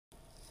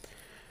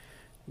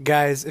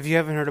Guys, if you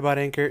haven't heard about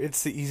Anchor,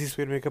 it's the easiest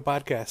way to make a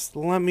podcast.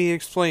 Let me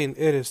explain.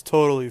 It is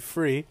totally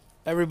free.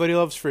 Everybody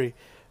loves free.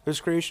 There's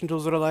creation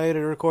tools that allow you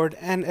to record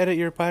and edit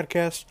your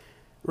podcast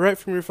right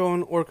from your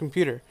phone or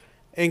computer.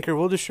 Anchor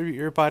will distribute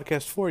your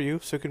podcast for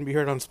you so it can be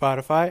heard on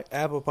Spotify,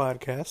 Apple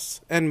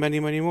Podcasts, and many,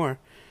 many more.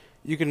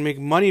 You can make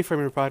money from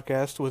your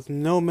podcast with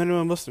no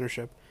minimum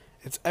listenership.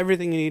 It's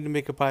everything you need to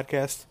make a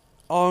podcast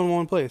all in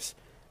one place.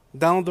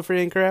 Download the free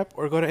Anchor app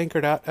or go to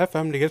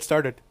anchor.fm to get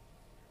started.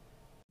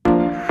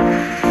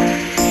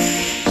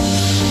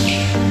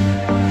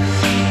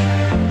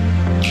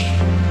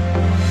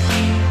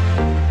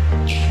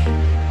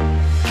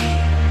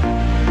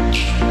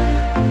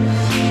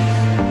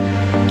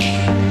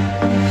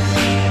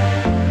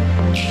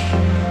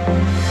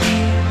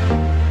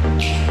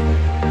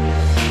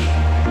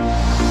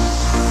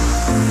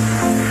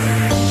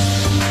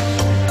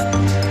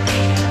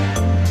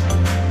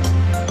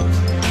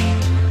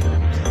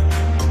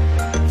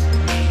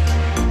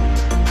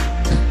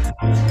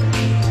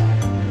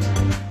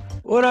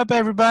 What up,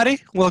 everybody?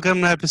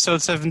 Welcome to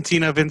episode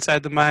 17 of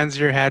Inside the Minds,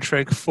 your hat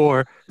trick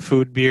for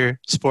food, beer,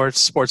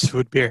 sports,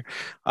 food, beer.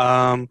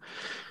 Yeah,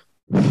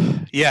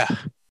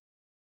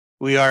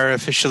 we are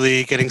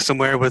officially getting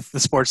somewhere with the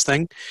sports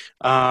thing.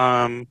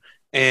 And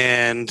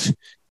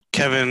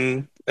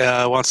Kevin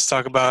wants to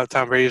talk about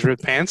Tom Brady's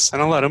ripped pants,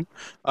 and I'll let him.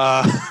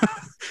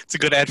 It's a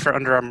good ad for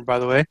Under Armour, by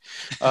the way,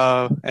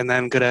 and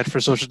then good ad for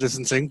social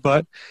distancing.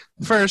 But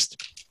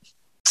first,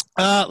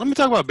 let me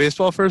talk about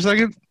baseball for a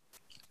second.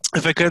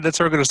 If I could, that's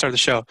how we're going to start the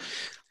show.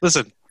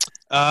 Listen,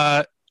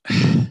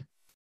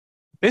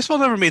 baseball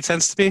never made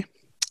sense to me,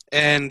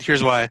 and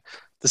here's why.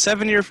 The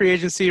 7-year free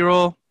agency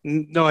rule,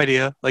 no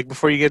idea. Like,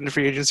 before you get into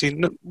free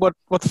agency, what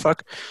the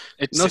fuck?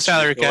 It's no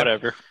salary cap.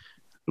 Whatever.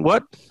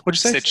 What?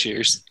 What'd you say? 6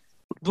 years.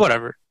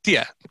 Whatever.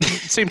 Yeah,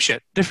 same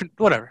shit. Different,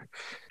 whatever.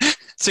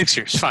 6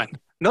 years, fine.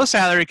 No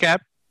salary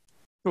cap.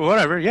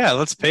 Whatever, yeah,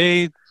 let's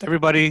pay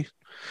everybody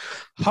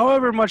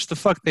however much the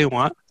fuck they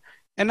want.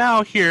 And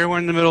now here we're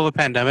in the middle of a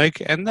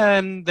pandemic, and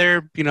then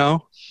they're,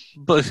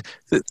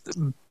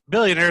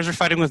 billionaires are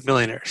fighting with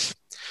millionaires.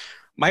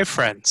 My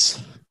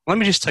friends, let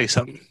me just tell you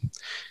something.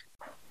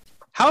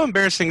 How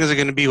embarrassing is it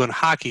going to be when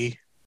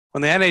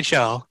the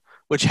NHL,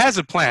 which has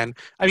a plan,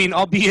 I mean,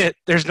 albeit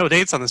there's no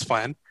dates on this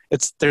plan,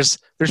 there's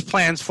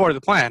plans for the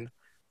plan,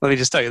 let me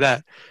just tell you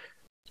that,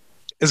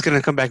 is going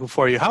to come back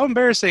before you. How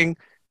embarrassing,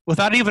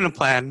 without even a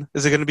plan,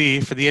 is it going to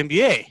be for the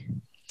NBA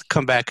to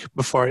come back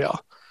before y'all?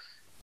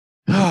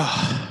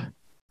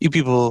 You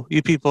people,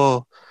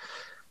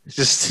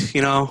 just,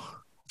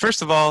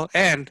 first of all,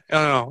 third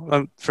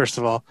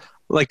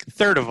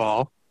of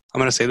all, I'm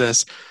going to say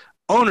this.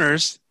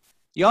 Owners,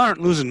 y'all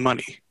aren't losing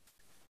money.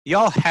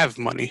 Y'all have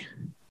money.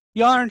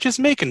 Y'all aren't just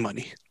making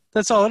money.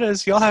 That's all it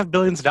is. Y'all have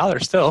billions of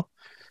dollars still.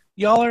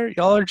 Y'all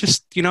are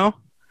just,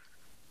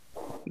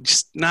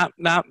 just not,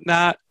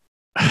 I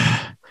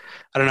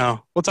don't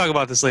know. We'll talk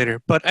about this later.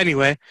 But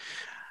anyway,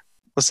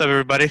 what's up,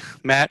 everybody?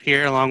 Matt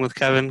here, along with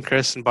Kevin,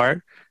 Chris, and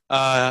Bart.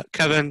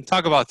 Kevin,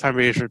 talk about Tom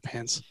Brady's ripped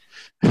pants.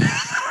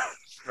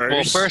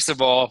 Well, first of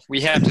all,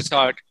 we have to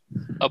talk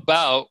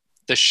about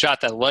the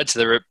shot that led to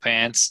the ripped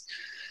pants.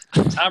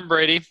 Tom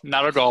Brady,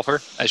 not a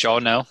golfer, as y'all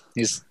know.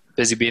 He's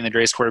busy being the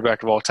greatest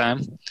quarterback of all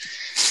time.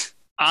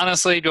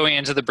 Honestly, going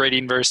into the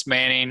Brady versus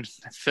Manning,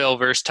 Phil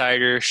versus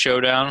Tiger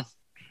showdown,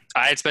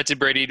 I expected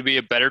Brady to be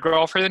a better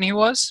golfer than he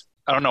was.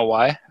 I don't know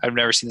why. I've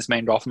never seen this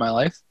man golf in my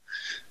life.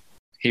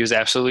 He was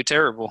absolutely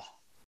terrible.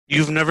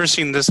 You've never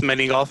seen this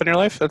many golf in your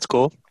life? That's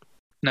cool.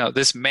 No,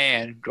 this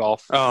man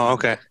golf. Oh,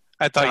 okay.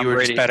 I thought Tom you were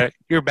Brady.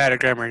 You're bad at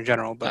grammar in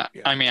general, but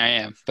yeah. I mean, I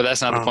am, but that's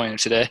not the point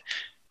of today.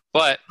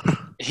 But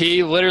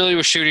he literally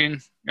was shooting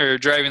or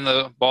driving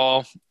the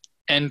ball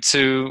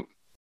into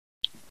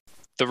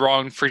the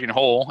wrong freaking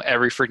hole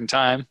every freaking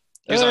time.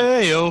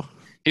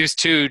 He was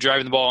 2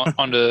 driving the ball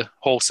onto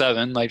hole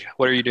 7. Like,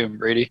 what are you doing,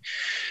 Brady?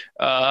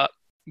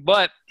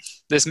 But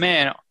this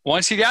man,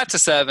 once he got to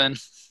 7,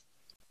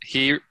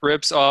 he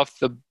rips off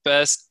the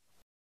best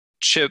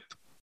chip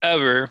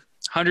ever.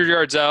 100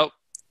 yards out,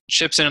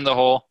 chips into the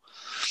hole.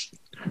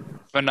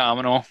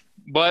 Phenomenal.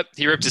 But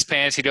he ripped his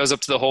pants. He goes up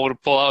to the hole to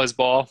pull out his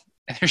ball,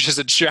 and there's just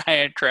a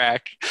giant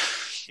crack.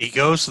 He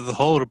goes to the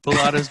hole to pull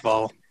out his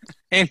ball,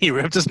 and he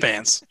ripped his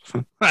pants.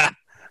 What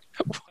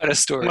a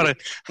story.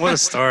 What a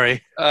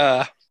story.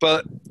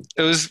 But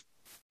it was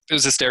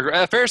hysterical.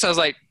 At first, I was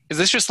like, is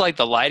this just like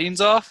the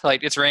lighting's off?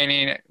 Like, it's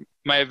raining. It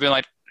might have been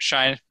like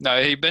shine.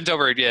 No, he bent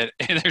over again,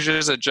 and there's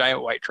just a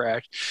giant white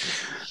crack.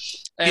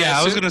 And yeah,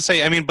 I was gonna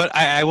say. I mean, but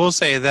I will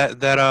say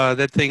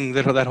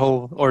that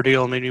whole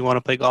ordeal made me want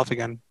to play golf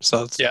again.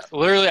 So yeah,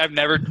 literally, I've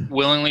never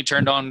willingly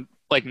turned on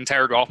like an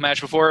entire golf match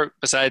before.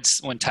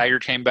 Besides when Tiger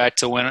came back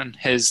to win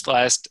his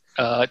last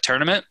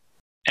tournament,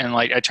 and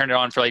like I turned it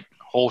on for like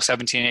hole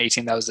 17 and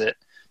 18. That was it.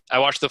 I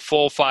watched the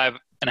full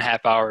 5.5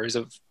 hours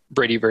of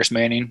Brady versus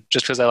Manning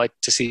just because I like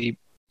to see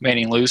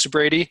Manning lose to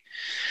Brady.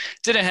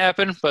 Didn't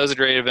happen, but it was a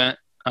great event.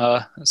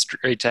 It's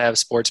great to have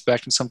sports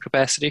back in some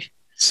capacity.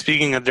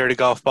 Speaking of dirty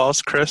golf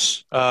balls,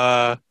 Chris,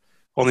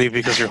 only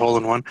because you're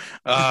holding one.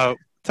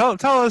 tell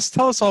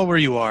us all where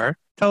you are.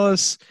 Tell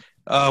us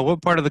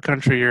what part of the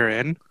country you're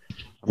in.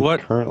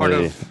 What part of put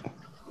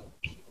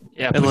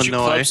Illinois? your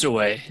clubs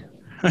away.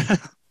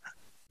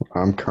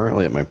 I'm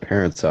currently at my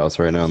parents' house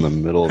right now in the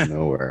middle of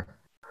nowhere.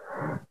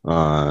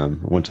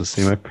 Went to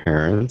see my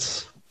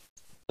parents.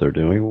 They're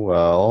doing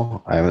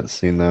well. I haven't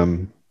seen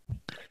them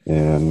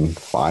in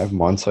 5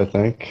 months, I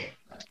think,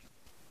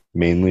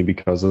 mainly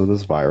because of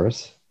this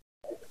virus.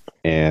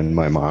 And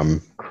my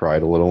mom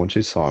cried a little when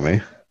she saw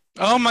me.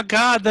 Oh my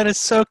God, that is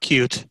so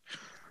cute.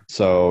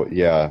 So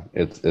yeah,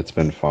 it's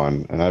been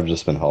fun, and I've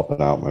just been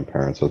helping out my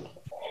parents with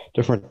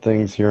different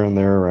things here and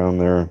there around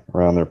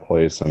their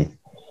place, and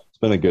it's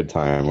been a good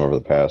time over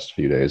the past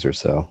few days or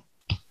so.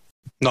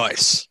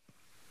 Nice.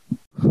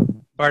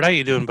 Bart, how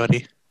you doing,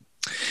 buddy?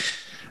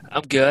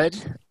 I'm good.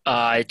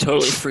 I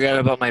totally forgot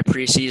about my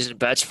preseason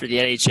bets for the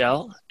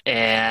NHL,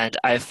 and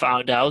I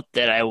found out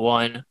that I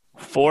won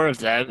 4 of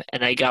them,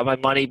 and I got my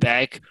money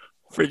back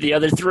for the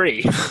other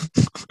 3.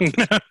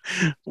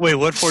 Wait,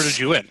 what 4 did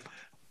you win?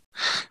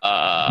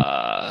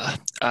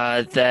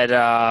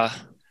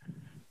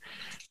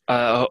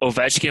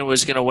 Ovechkin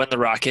was going to win the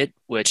Rocket,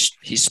 which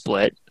he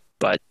split,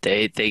 but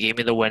they gave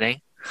me the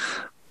winning.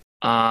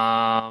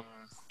 Actually,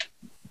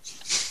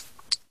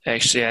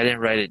 I didn't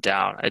write it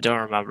down. I don't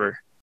remember.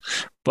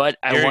 But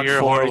I won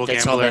 4.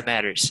 That's all that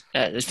matters.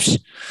 Did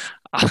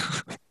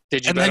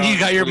you? And then you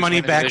got your money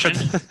back for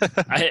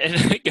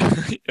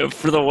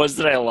for the ones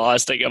that I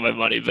lost. I got my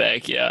money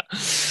back. Yeah,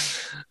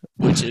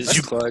 which is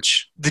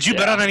clutch. Did you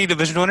bet on any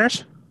division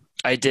winners?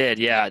 I did.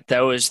 Yeah, that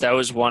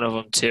was one of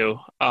them too.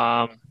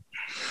 Let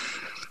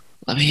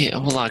me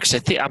hold on, because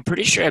I'm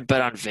pretty sure I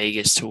bet on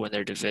Vegas to win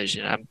their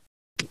division.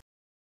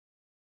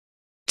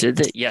 Did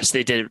they? Yes,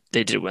 they did.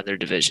 They did win their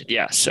division.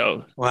 Yeah.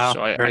 So wow.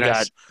 So I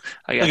nice.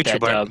 got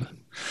that dub.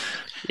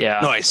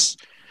 Yeah. Nice.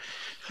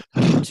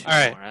 All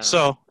right.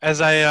 So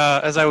as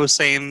I was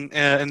saying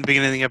in the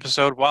beginning of the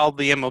episode, while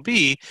the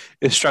MLB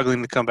is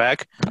struggling to come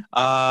back,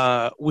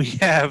 we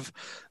have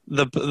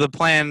the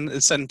plan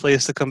is set in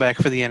place to come back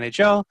for the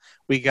NHL.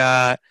 We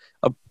got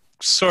a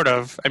sort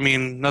of, I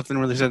mean, nothing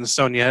really set in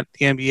stone yet.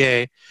 The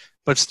NBA,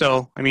 but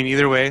still, I mean,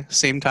 either way,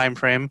 same time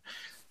frame.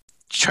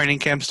 Training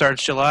camp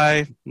starts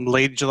July.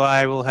 Late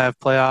July, we'll have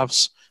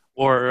playoffs,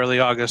 or early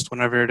August,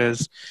 whenever it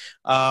is.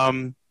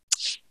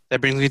 That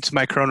brings me to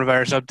my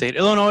coronavirus update.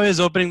 Illinois is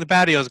opening the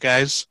patios,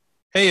 guys.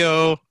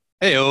 Hey-o.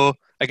 Hey-o.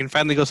 I can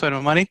finally go spend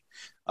my money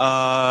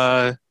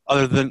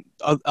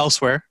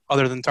elsewhere,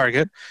 other than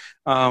Target,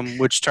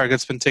 which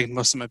Target's been taking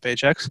most of my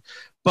paychecks.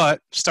 But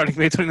starting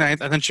May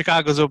 29th, and then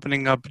Chicago's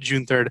opening up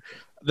June 3rd.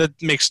 That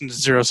makes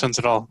 0 sense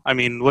at all. I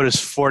mean, what is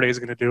 4 days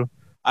going to do?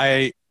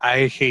 I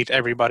hate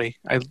everybody.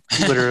 I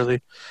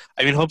literally.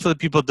 I mean, hopefully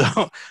people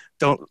don't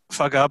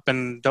fuck up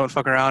and don't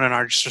fuck around and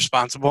are just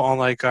responsible,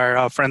 unlike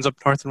our friends up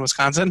north in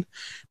Wisconsin,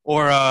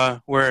 or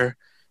where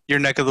your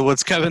neck of the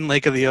woods, Kevin,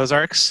 Lake of the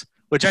Ozarks,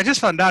 which I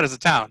just found out is a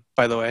town,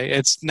 by the way.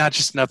 It's not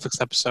just a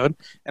Netflix episode,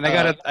 and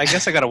I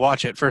guess I gotta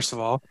watch it first of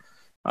all.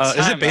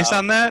 Is it based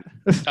on that?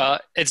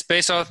 It's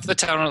based off the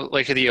town of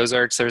Lake of the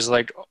Ozarks. There's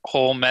like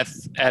whole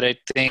meth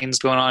addict things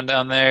going on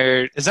down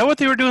there. Is that what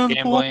they were doing?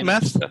 Gambling,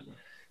 meth?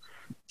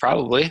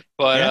 Probably,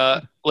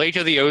 but Lake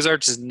of the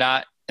Ozarks is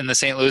not in the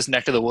St. Louis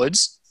neck of the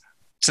woods.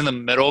 It's in the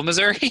middle of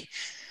Missouri.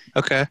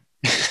 Okay.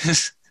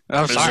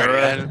 I'm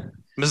sorry.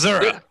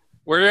 Missouri.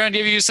 We're going to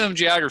give you some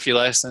geography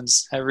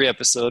lessons every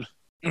episode.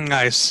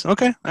 Nice.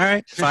 Okay. All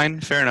right.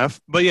 Fine. Fair enough.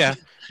 But yeah,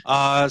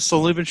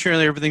 slowly but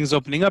surely everything's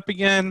opening up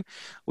again.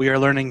 We are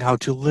learning how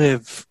to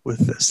live with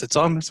this.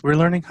 We're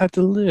learning how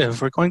to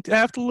live. We're going to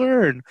have to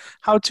learn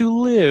how to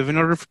live in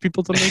order for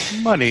people to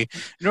make money,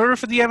 in order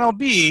for the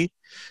MLB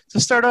to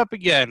start up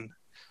again,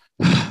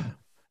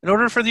 in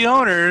order for the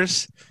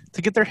owners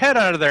to get their head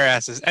out of their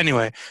asses.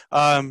 Anyway,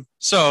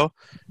 so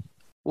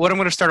what I'm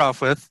going to start off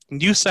with,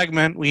 new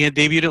segment. We had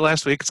debuted it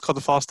last week. It's called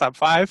the False Top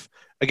 5.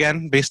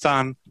 Again, based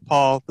on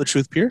Paul the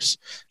Truth Pierce.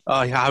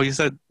 How he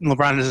said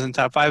LeBron isn't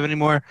top 5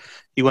 anymore.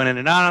 He went in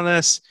and out on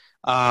this.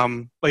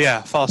 But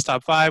yeah, False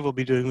Top 5. We'll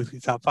be doing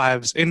weekly top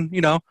 5s in,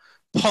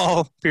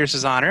 Paul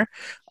Pierce's honor.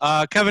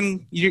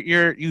 Kevin,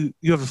 you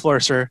have the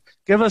floor, sir.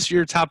 Give us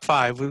your top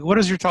 5. What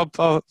is your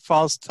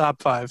false top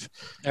 5?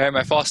 All right,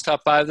 my false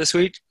top 5 this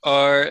week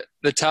are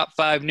the top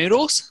 5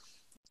 noodles.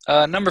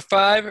 Number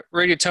 5,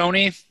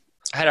 rigatoni.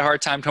 I had a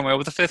hard time coming up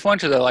with the 5th one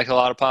because I like a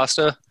lot of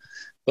pasta.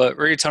 But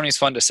rigatoni is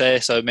fun to say,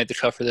 so I made the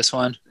cut for this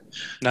one.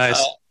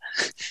 Nice.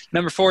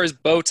 Number 4 is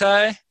bow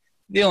tie.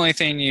 The only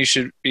thing you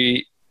should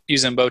be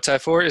using bow tie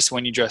for is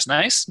when you dress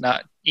nice,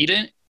 not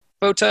eating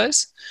bow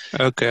ties.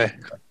 Okay.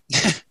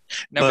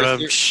 Number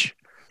 3.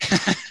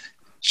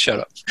 Shut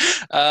up.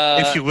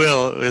 If you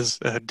will, is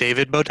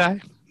David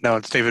Bowtie? No,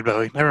 it's David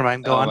Bowie. Never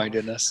mind. Go on. Oh, my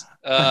goodness.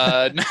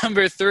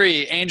 Number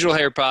 3, angel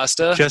hair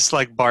pasta. Just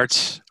like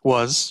Bart's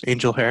was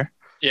angel hair.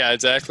 Yeah,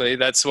 exactly.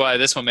 That's why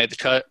this one made the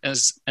cut,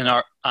 is in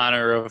our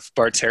honor of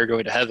Bart's hair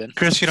going to heaven.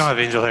 Chris, you don't have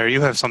angel hair. You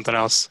have something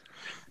else.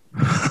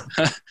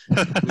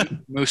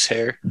 Moose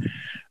hair.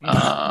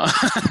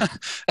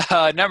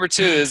 Number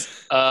 2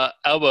 is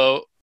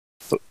elbow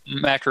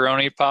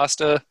macaroni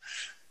pasta.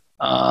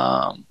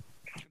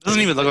 It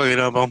doesn't even look like an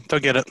elbow.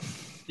 Don't get it.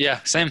 Yeah,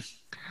 same.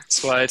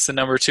 That's why it's the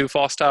number 2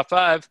 false top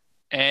 5.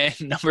 And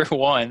number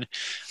 1,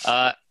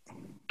 I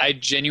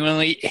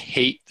genuinely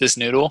hate this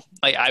noodle.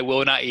 Like, I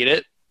will not eat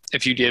it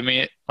if you give me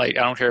it. Like,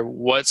 I don't care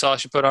what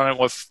sauce you put on it,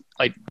 what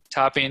like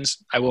toppings,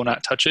 I will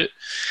not touch it.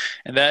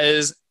 And that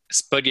is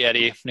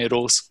spaghetti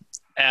noodles.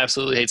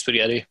 Absolutely hate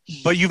spaghetti.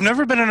 But you've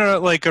never been in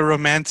a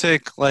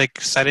romantic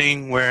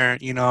setting where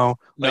No,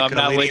 I'm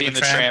not Lady and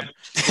the Tramp.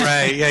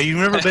 Right? Yeah, you've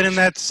never been in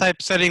that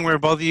type setting where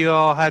both of you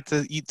all had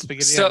to eat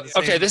spaghetti. So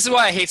okay, this is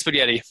why I hate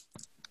spaghetti.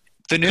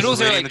 The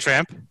noodles are Lady like and the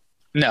Tramp.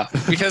 No,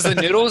 because the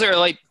noodles are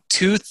like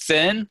too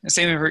thin. The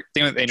same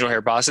thing with angel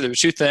hair pasta. They're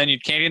too thin. You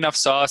can't get enough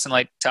sauce and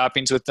like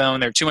toppings with them.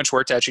 They're too much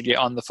work to actually get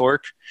on the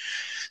fork.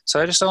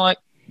 So I just don't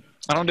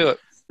do it.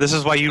 This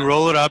is why you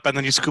roll it up and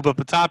then you scoop up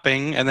the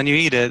topping and then you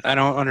eat it. I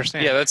don't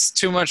understand. Yeah, that's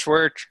too much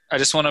work. I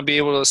just want to be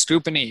able to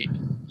scoop and eat.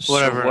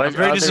 Whatever. So what I'm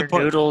very other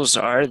noodles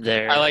are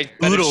there? I like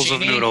Oodles of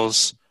fettuccine,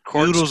 noodles.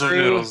 corkscrew, Oodles of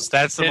noodles.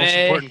 That's the most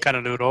penne. important kind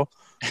of noodle.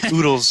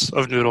 Oodles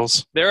of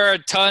noodles. There are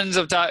tons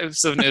of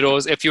types of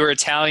noodles. If you were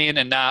Italian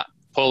and not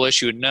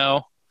Polish, you would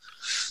know.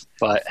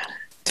 But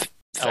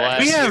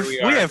alas, We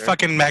here have are.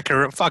 fucking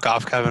macaroni. Fuck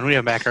off, Kevin. We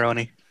have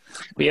macaroni.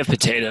 We have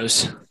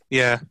potatoes.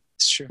 Yeah,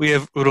 It's true. we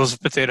have oodles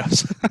of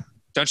potatoes.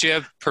 Don't you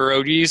have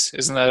pierogies?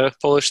 Isn't that a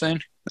Polish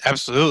thing?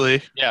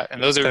 Absolutely, Yeah,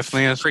 and those are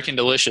Definitely is. freaking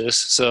delicious.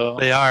 So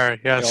they are. you're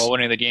Yes. all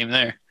winning the game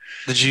there.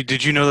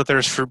 Did you know that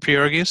there's fruit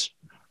pierogies?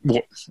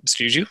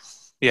 Excuse you?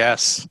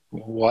 Yes,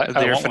 What? I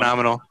they're want one.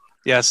 phenomenal.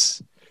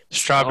 Yes,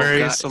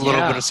 strawberries, Oh, God, a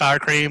little yeah. bit of sour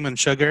cream and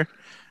sugar.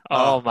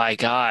 Oh my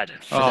god,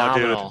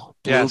 phenomenal!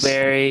 Yes.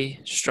 Blueberry,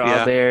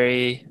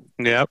 strawberry.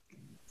 Yep.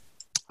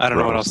 I don't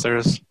know what Gross. else there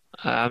is.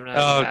 I'm not.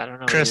 Oh, I don't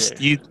know. Chris,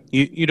 either.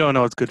 you don't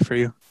know what's good for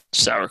you.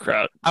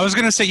 Sauerkraut. I was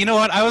gonna say, you know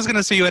what? I was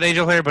gonna say you had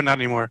angel hair, but not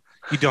anymore.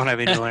 You don't have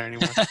angel hair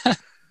anymore.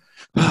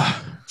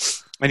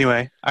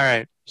 Anyway, all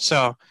right.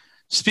 So,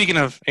 speaking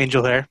of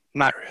angel hair,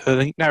 not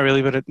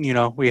really, but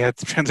we had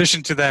to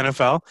transition to the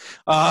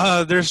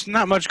NFL. There's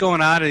not much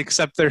going on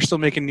except they're still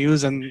making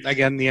news, and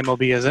again, the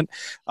MLB isn't.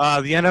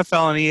 The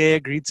NFL and EA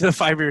agreed to a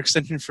 5-year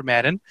extension for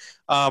Madden.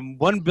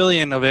 $1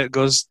 billion of it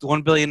goes to the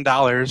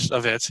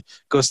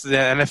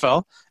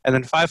NFL, and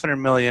then $500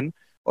 million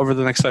over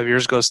the next 5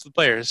 years goes to the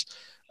players.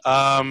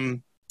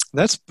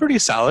 That's pretty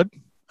solid.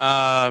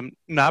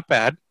 Not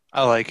bad.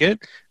 I like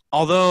it.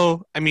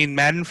 Although,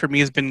 Madden for me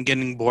has been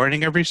getting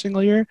boring every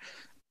single year.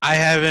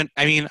 I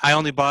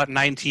only bought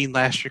 19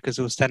 last year because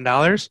it was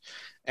 $10,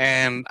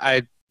 and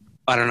I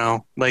don't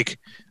know. Like,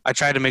 I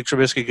tried to make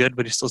Trubisky good,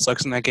 but he still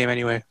sucks in that game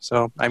anyway.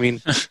 So,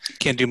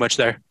 can't do much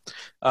there.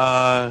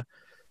 Have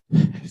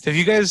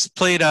you guys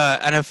played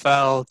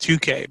NFL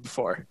 2K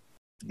before?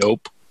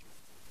 Nope.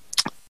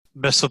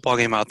 Best football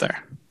game out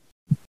there.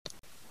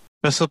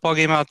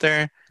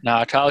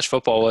 Nah, college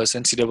football was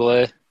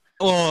NCAA.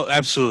 Well,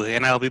 absolutely,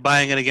 and I'll be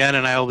buying it again,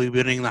 and I will be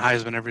winning the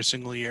Heisman every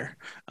single year,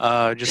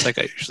 just like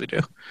I usually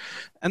do.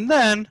 And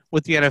then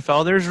with the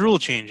NFL, there's rule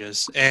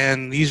changes,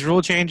 and these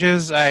rule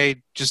changes, I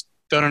just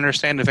don't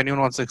understand. If anyone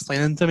wants to explain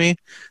them to me,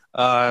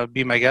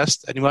 be my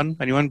guest. Anyone?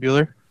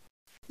 Bueller?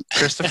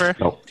 Christopher?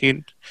 Nope.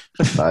 Teen?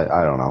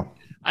 I don't know.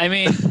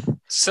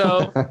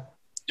 So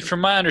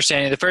from my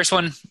understanding, the first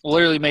one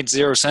literally made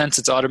 0 sense.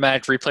 It's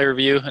automatic replay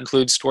review,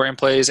 includes scoring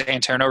plays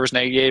and turnovers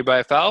negated by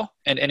a foul,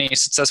 and any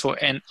successful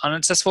and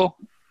unsuccessful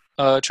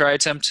try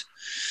attempt.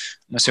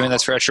 I'm assuming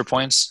that's for extra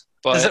points.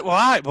 But Is it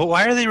why? But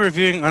why are they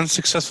reviewing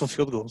unsuccessful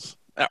field goals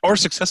or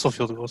successful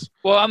field goals?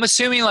 well, I'm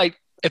assuming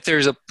if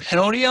there's a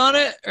penalty on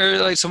it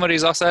or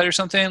somebody's offside or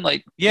something,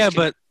 Yeah, you can-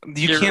 but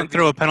you you're can't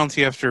throw a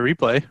penalty after a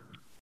replay.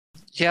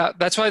 yeah,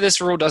 that's why this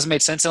rule doesn't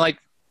make sense. And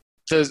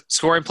the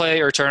scoring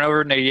play or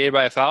turnover negated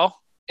by a foul,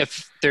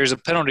 if there's a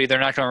penalty, they're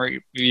not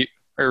going to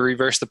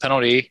reverse the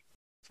penalty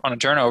on a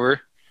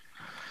turnover.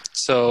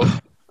 So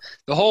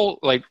the whole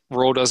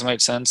rule doesn't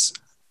make sense.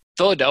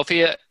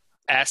 Philadelphia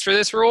asked for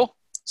this rule,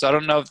 so I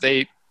don't know if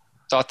they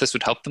thought this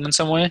would help them in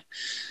some way,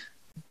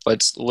 but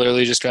it's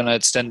literally just going to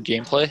extend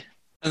gameplay.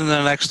 And then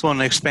the next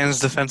one expands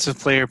defensive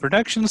player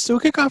protections to a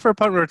kickoff or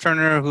punt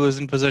returner who is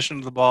in possession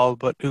of the ball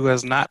but who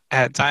has not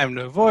had time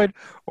to avoid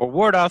or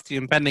ward off the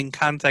impending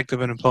contact of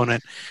an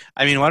opponent.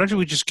 Why don't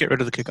we just get rid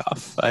of the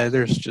kickoff?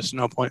 There's just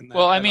no point in that.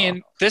 Well, at all.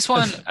 this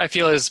one I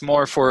feel is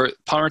more for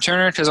punt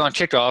returner because on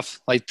kickoff,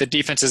 the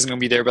defense isn't going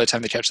to be there by the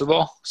time they catch the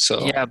ball.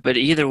 So Yeah, but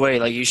either way,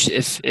 you should,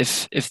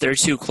 if they're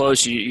too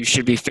close, you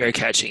should be fair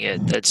catching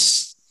it.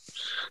 That's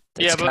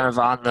Yeah, but- kind of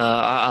on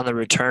the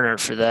returner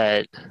for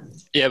that.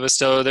 Yeah, but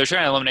still, they're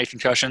trying to eliminate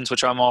concussions,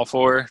 which I'm all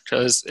for.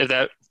 Because if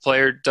that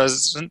player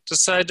doesn't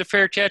decide to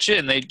fair catch it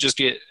and they just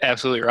get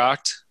absolutely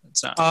rocked,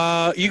 it's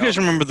not. You guys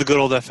remember the good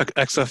old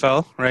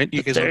XFL, right?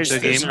 You guys went There's to the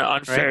game, an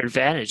unfair right?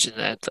 advantage in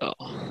that,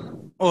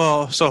 though.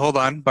 Well, so hold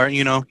on, Bart.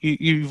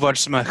 You've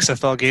watched some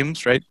XFL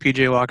games, right?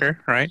 PJ Walker,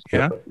 right?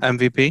 Yeah,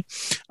 MVP.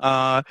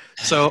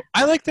 So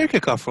I like their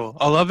kickoff rule.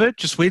 I love it.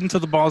 Just wait until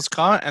the ball's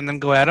caught and then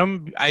go at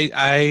them.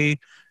 I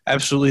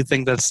absolutely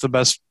think that's the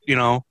best,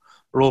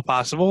 rule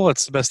possible.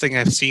 It's the best thing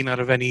I've seen out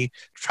of any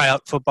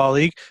tryout football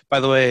league. By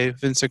the way,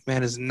 Vince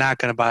McMahon is not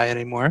going to buy it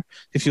anymore.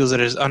 He feels it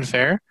is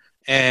unfair,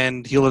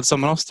 and he'll let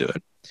someone else do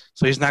it.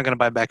 So he's not going to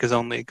buy back his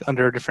own league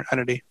under a different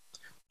entity,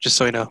 just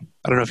so you know.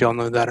 I don't know if y'all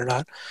know that or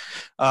not.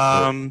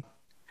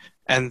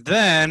 And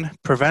then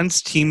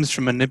prevents teams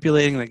from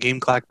manipulating the game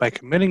clock by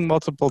committing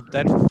multiple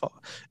dead falls.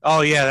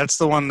 Oh, yeah, that's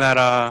the one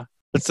that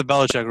that's the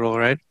Belichick rule,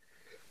 right?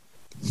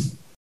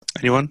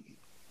 Anyone?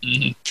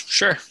 Mm-hmm.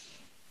 Sure.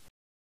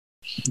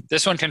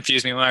 This one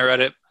confused me when I read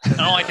it. I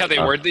don't like how they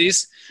word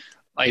these.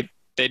 Like,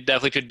 they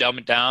definitely could dumb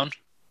it down.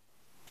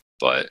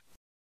 But,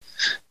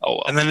 oh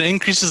well. And then it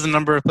increases the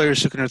number of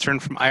players who can return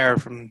from IR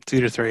from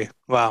 2 to 3.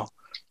 Wow.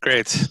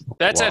 Great.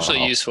 That's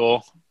actually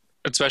useful,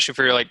 especially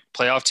for your, like,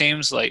 playoff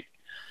teams. Like,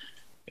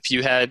 if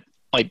you had,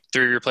 like,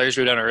 3 of your players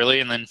go down early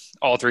and then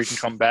all 3 can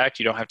come back,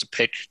 you don't have to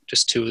pick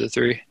just 2 of the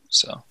 3.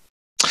 So,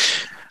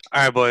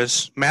 all right,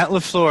 boys. Matt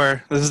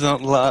LaFleur, this is the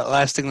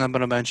last thing I'm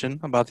going to mention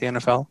about the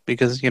NFL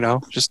because,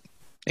 just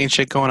ain't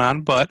shit going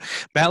on. But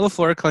Matt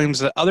LaFleur claims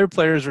that other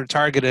players were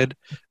targeted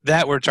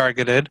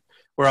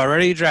were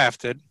already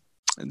drafted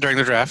during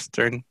the draft.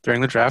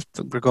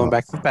 We're going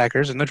back to the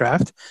Packers in the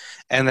draft.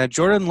 And that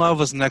Jordan Love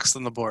was next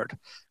on the board.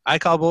 I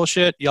call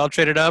bullshit. Y'all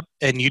traded up,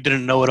 and you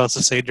didn't know what else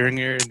to say during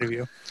your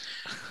interview.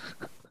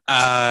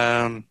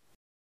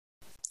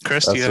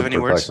 Chris, do you have any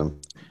words?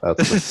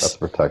 That's to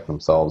protect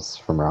themselves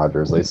from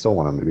Rodgers. They still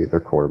want him to be their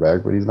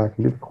quarterback, but he's not going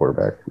to be the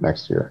quarterback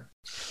next year.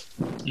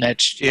 Yeah.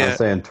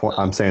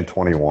 I'm saying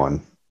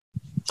 21.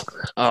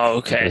 Oh,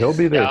 okay. He'll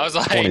be there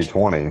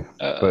 2020,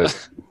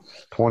 but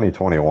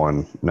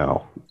 2021,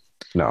 no.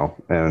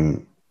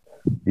 And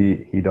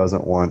he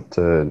doesn't want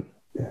to.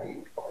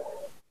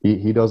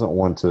 He doesn't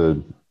want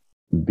to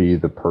be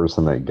the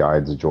person that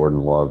guides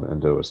Jordan Love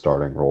into a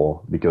starting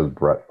role because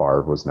Brett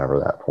Favre was never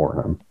that for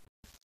him.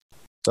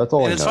 That's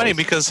all. And it's funny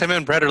because him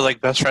and Brett are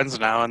like best friends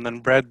now, and then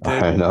Brett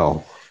did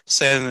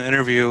say in an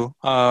interview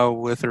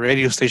with a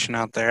radio station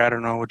out there. I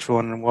don't know which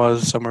one it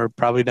was, somewhere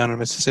probably down in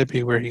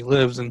Mississippi where he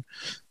lives, and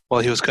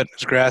while he was cutting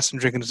his grass and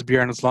drinking his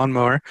beer on his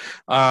lawnmower,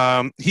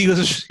 he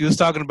was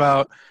talking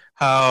about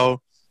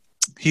how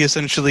he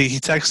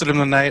texted him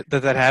the night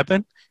that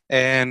happened,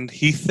 and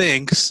he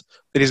thinks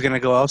that he's going to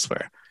go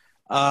elsewhere.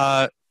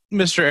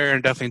 Mr.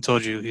 Aaron definitely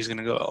told you he's going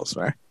to go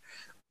elsewhere,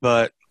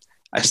 but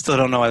I still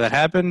don't know why that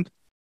happened.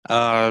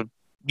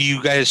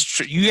 You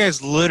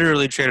guys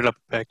literally traded up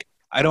a pick.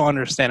 I don't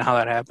understand how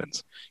that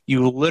happens.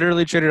 You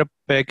literally traded up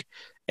a pick,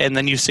 and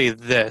then you say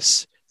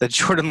this, that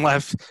Jordan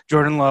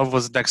Love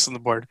was next on the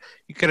board.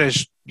 You could have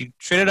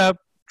traded up,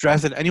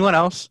 drafted anyone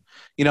else,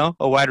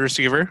 a wide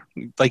receiver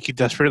like you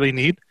desperately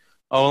need,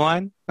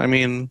 O-line. I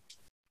mean,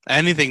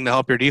 anything to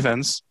help your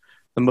defense.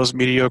 The most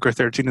mediocre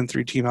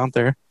 13-3 team out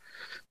there.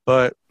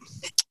 But,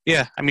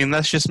 yeah, I mean,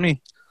 that's just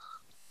me.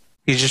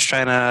 He's just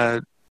trying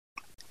to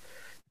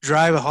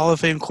drive a Hall of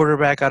Fame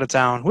quarterback out of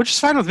town, which is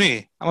fine with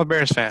me. I'm a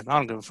Bears fan. I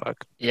don't give a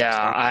fuck. Yeah,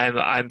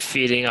 I'm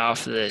feeding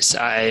off of this.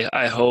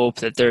 I hope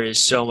that there is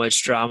so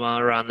much drama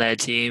around that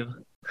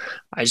team.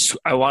 I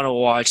want to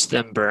watch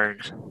them burn.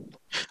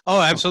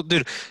 Oh, absolutely,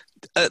 dude.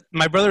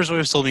 My brother's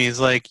always told me, he's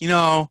like,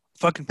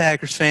 fucking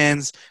Packers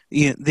fans,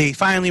 they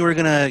finally were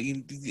gonna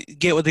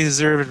get what they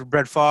deserved for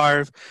Brett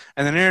Favre,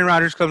 and then Aaron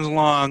Rodgers comes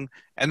along,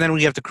 and then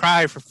we have to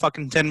cry for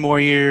fucking 10 more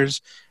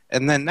years.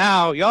 And then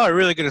now, y'all are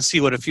really going to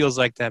see what it feels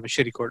like to have a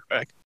shitty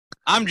quarterback.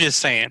 I'm just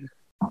saying,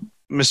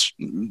 Mr.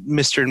 and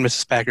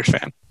Mrs. Packers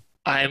fan.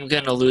 I'm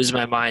going to lose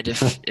my mind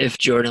if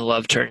Jordan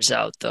Love turns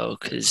out, though,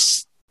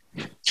 because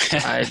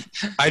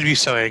I'd be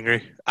so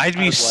angry. I'd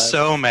be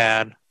so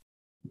mad.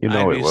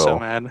 I'd be so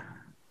mad.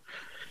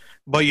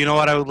 But you know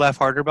what I would laugh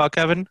harder about,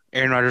 Kevin?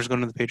 Aaron Rodgers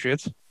going to the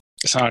Patriots.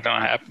 It's not going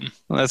to happen.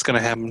 Well, that's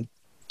going to happen.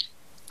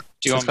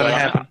 Do you want to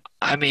happen?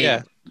 I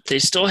mean, They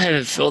still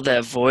haven't filled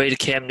that void.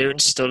 Cam Newton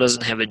still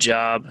doesn't have a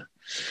job.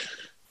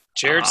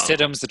 Jared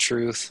Stidham's the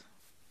truth.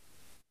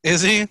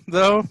 Is he,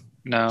 though?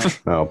 No.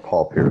 No,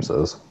 Paul Pierce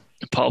is.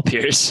 Paul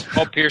Pierce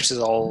is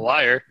a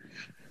liar.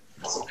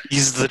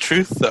 He's the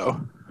truth,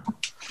 though.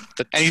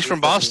 And he's from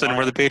Boston,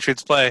 where the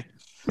Patriots play.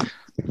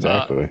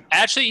 Exactly.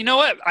 Actually, you know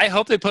what? I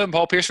hope they put in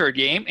Paul Pierce for a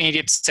game, and he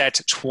gets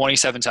sacked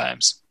 27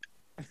 times.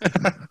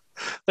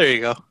 There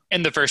you go.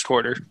 In the first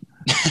quarter.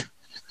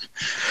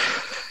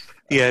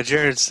 Yeah,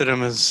 Jared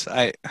Stidham is.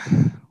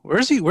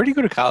 Where'd he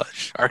go to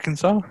college?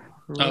 Arkansas?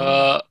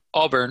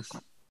 Auburn.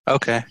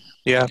 Okay.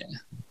 Yeah.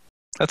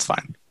 That's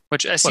fine.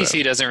 Which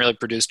SEC doesn't really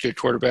produce good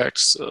quarterbacks,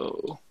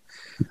 so.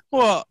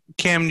 Well,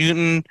 Cam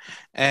Newton,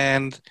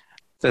 and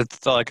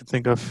that's all I can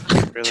think of.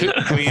 Really.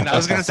 I mean, I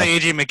was going to say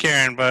A.J.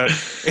 McCarron, but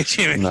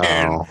A.J.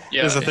 McCarron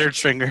is a third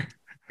stringer.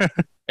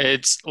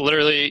 It's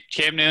literally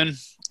Cam Newton,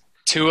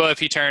 Tua if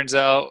he turns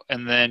out,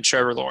 and then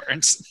Trevor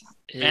Lawrence.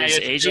 Is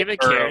A.J.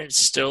 McCarron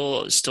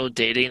still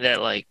dating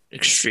that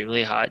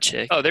extremely hot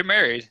chick? Oh, they're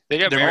married.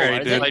 They're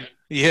married, dude.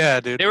 Yeah,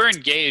 dude. They were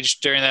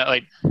engaged during that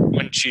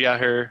when she got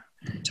her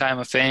time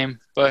of fame,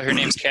 but her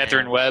name's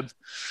Catherine Webb.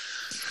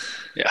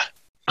 Yeah.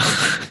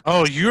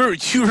 Oh,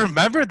 you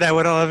remembered that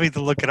without having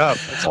to look it up.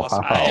 That's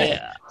awesome.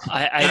 Wow.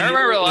 I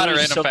remember a lot of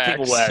random some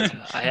people facts.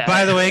 would.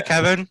 By the way,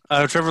 Kevin,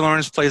 Trevor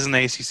Lawrence plays in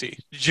the ACC.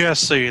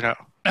 Just so you know.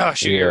 Oh,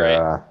 shoot, you're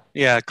right.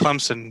 Yeah,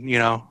 Clemson.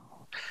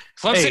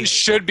 Clemson Hey.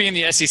 should be in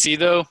the SEC,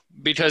 though,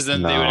 because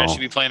then they would No. actually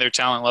be playing their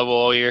talent level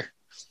all year.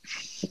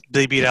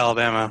 They beat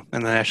Alabama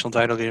in the national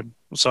title game,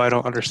 so I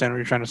don't understand what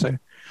you're trying to say.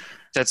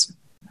 That's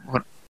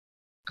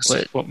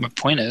what my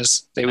point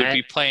is. They would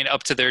be playing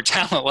up to their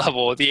talent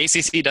level. The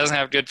ACC doesn't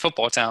have good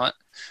football talent.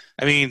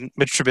 I mean,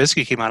 Mitch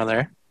Trubisky came out of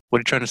there. What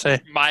are you trying to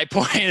say? My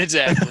point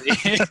exactly.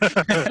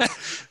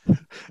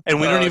 And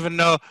we don't even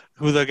know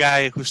who the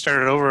guy who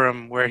started over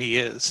him, where he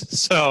is.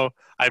 So,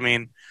 I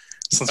mean,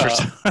 since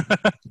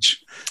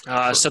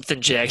we're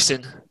something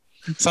Jackson.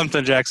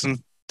 something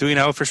Jackson. Do we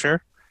know for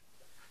sure?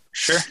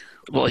 Sure.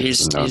 Well,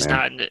 he's No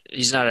not name.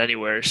 he's not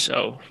anywhere.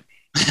 So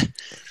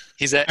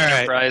He's at All right.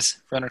 Enterprise.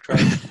 For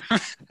Enterprise.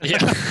 yeah,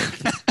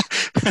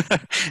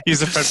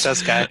 He's a front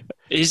desk guy.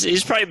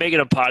 he's probably making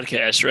a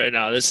podcast right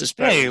now. This is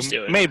probably Hey, what he's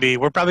doing. maybe.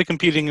 We're probably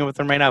competing with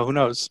him right now. Who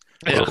knows?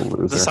 Yeah. What a The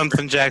loser.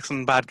 Something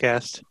Jackson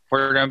podcast.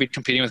 We're going to be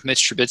competing with Mitch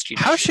Trubisky.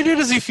 How shitty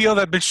does he feel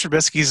that Mitch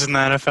Trubisky's in the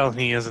NFL and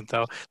he isn't,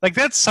 though? Like,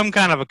 that's some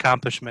kind of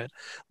accomplishment.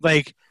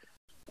 Like,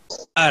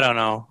 I don't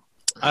know.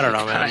 I don't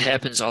know, It kind man. of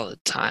happens all the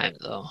time,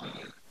 though.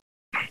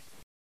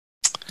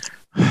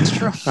 That's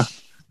true.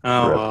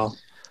 Oh, well.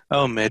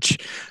 Oh, Mitch.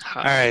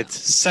 All right.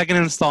 Second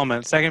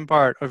installment, second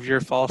part of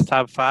your false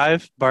top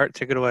five. Bart,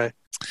 take it away.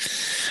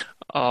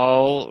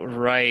 All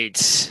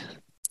right.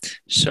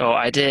 So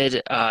I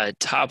did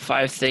top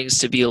 5 things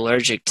to be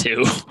allergic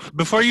to.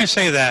 Before you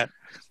say that,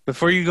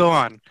 before you go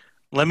on,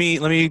 let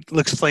me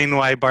explain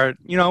why Bart,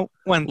 went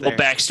there. Little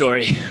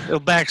backstory.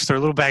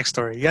 Little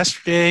backstory.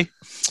 Yesterday,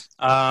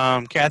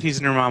 Kathy's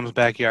in her mom's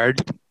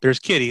backyard. There's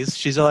kitties.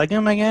 She's all like,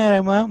 "Oh my god, I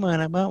want one.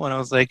 I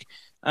was like,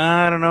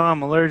 I don't know,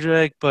 I'm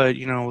allergic, but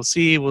we'll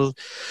see. We'll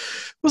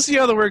see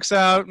how that works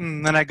out.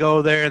 And then I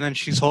go there, and then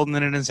she's holding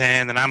it in his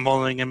hand, and I'm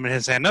holding him in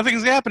his hand.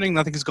 Nothing's happening.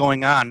 Nothing's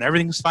going on.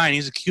 Everything's fine.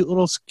 He's a cute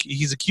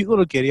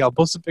little kitty. I'll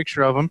post a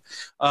picture of him.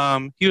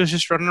 He was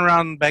just running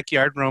around the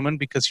backyard roaming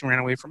because he ran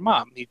away from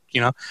mom.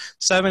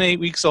 7, 8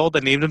 weeks old. I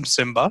named him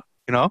Simba.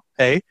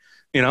 Hey,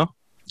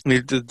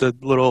 we did the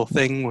little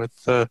thing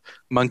with the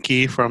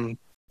monkey from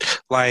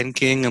Lion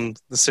King,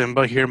 and the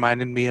Simba. He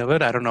reminded me of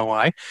it. I don't know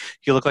why.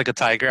 He looked like a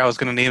tiger. I was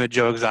going to name it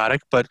Joe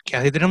Exotic, but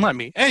Kathy didn't let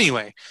me.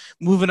 Anyway,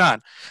 moving on.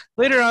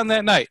 Later on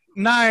that night,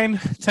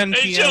 9:10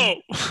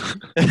 p.m.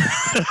 Hey,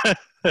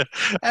 Joe!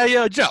 Hey,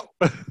 yo, Joe.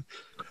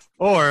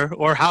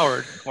 or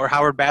Howard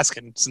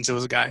Baskin, since it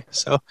was a guy.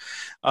 So,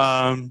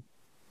 but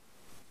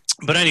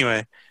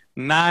anyway,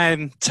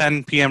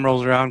 9:10 p.m.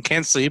 rolls around.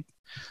 Can't sleep.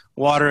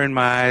 Water in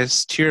my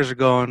eyes, tears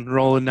are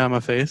rolling down my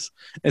face.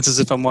 It's as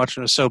if I'm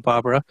watching a soap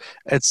opera.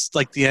 It's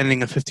like the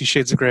ending of 50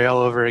 Shades of Grey all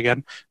over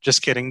again.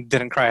 Just kidding.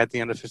 Didn't cry at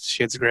the end of 50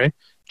 Shades of Grey.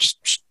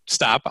 Just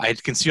stop. I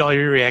can see all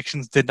your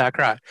reactions. Did not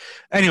cry.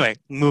 Anyway,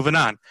 moving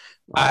on.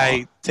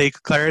 I take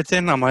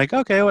Claritin. I'm like,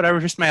 okay, whatever,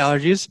 just my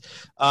allergies.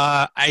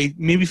 I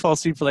maybe fall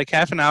asleep for like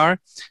half an hour.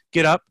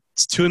 Get up.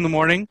 It's 2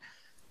 a.m.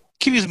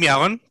 Kitty's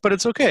meowing, but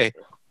it's okay.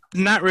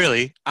 Not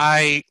really.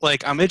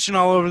 I'm itching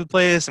all over the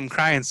place. I'm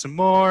crying some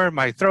more.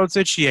 My throat's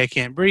itchy. I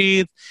can't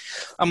breathe.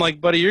 I'm like,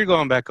 buddy, you're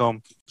going back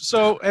home.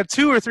 So at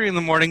 2 or 3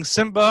 a.m,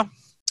 Simba,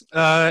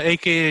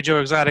 a.k.a.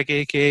 Joe Exotic,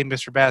 a.k.a.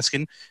 Mr.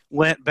 Baskin,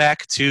 went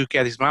back to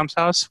Kathy's mom's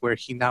house where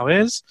he now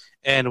is,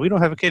 and we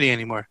don't have a kitty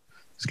anymore.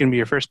 It's going to be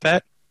your first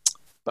pet.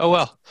 Oh,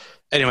 well.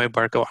 Anyway,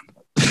 Bart, go on.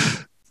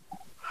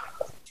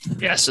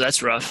 Yeah, so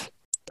that's rough.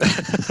 But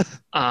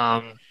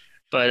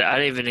I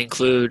didn't even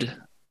include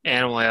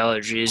animal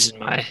allergies in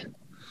my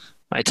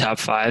top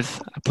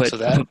 5. I put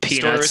Story was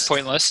peanuts.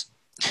 pointless.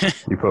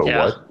 You put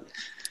Yeah.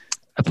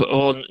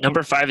 what?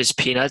 Number 5 is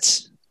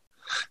peanuts.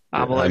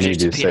 I'm I allergic need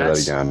to you to say that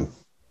peanuts. again.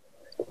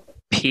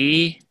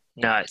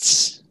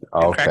 Peanuts.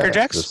 Okay. Cracker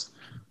Jacks?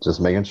 Just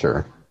making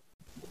sure.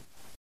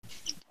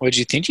 What did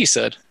you think he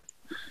said?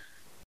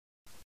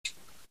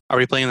 Are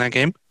we playing that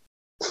game?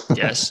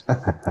 Yes.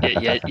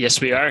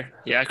 Yes, we are.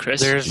 Yeah, Chris.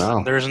 There's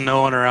No.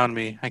 no one around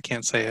me. I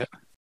can't say it.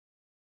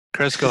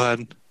 Chris, go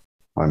ahead.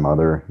 My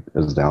mother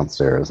is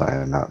downstairs. I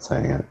am not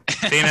saying it.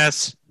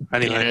 Penis.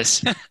 Anyway,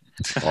 Penis. Well, I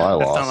that's not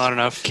lost. loud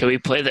enough. Can we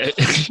play that?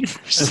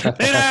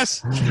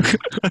 Penis.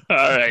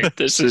 All right.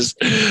 This is.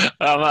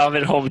 I'm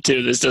at home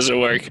too. This doesn't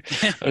work.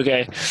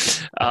 Okay.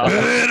 Penis. All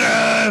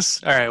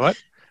right, what?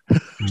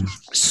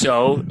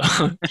 So,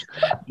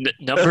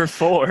 number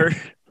 4.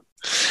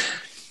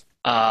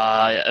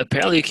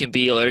 Apparently, you can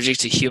be allergic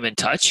to human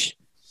touch.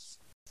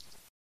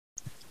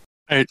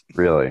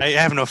 Really? I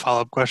have no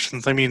follow-up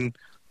questions. I mean,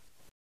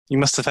 you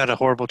must have had a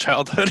horrible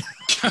childhood.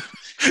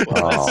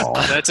 Oh.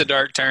 That's a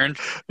dark turn.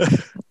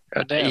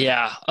 God damn.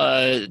 Yeah.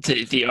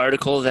 The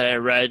article that I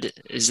read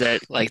is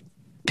that like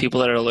people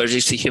that are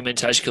allergic to human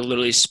touch can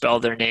literally spell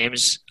their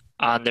names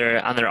on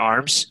their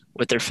arms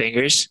with their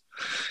fingers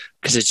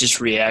because it just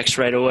reacts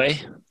right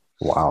away.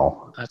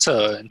 Wow. That's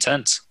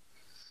intense.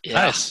 Yeah,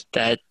 Nice.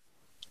 that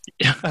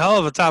A hell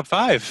of a top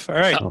 5. All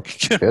right. Oh,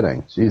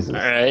 kidding. Jesus. All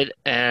right,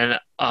 and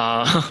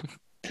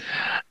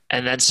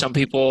then some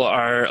people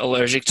are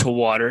allergic to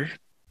water.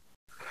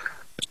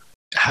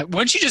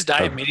 Wouldn't you just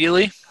die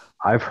immediately?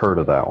 I've heard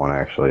of that one,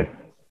 actually.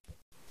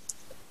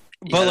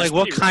 But, that's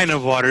what pretty kind rough.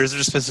 of water? Is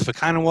there a specific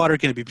kind of water?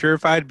 Can it be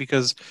purified?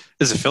 Because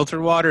is it filtered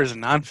water? Is it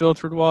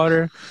non-filtered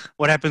water?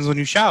 What happens when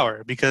you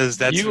shower? Because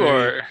that's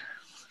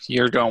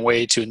You're going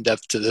way too in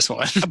depth to this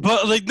one.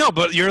 But no,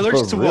 but you're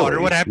allergic to water.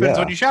 really? What happens Yeah.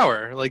 when you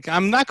shower?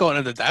 I'm not going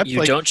into depth.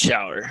 You don't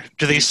shower.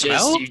 Do they You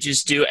smell? You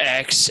just do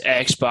Axe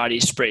body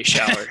spray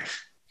shower.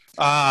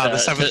 The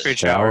 7th grade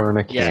shower. Shower in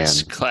a can.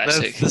 Yes, That's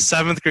classic. the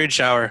 7th grade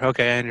shower.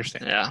 Okay, I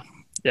understand.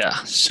 Yeah.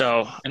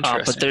 So,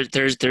 but Interesting.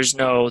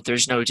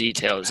 there's no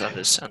details on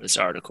this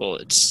article.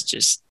 It's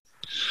just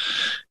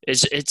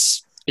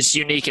it's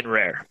unique and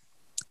rare.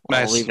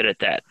 Nice. I'll leave it at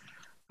that.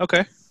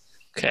 Okay,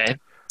 Okay.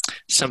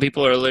 Some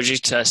people are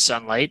allergic to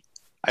sunlight.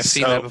 I've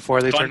seen So, that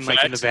before. They fun turn into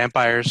fact.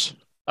 vampires.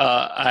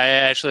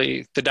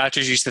 The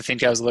doctors used to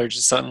think I was allergic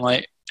to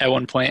sunlight at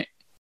one point.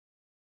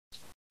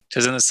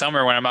 Because in the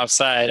summer when I'm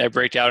outside, I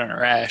break out in a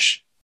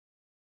rash.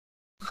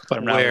 But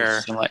I'm not Where?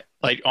 allergic to sunlight,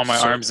 like on my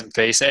arms and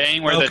face,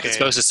 anywhere that's Okay.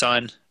 exposed to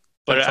sun.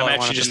 But That's all I'm I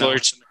actually wanted just to know.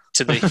 allergic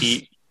to the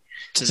heat.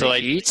 To So, the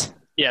like- heat?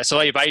 Yeah, so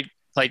if I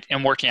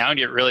am working out and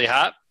get really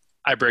hot,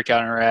 I break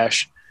out in a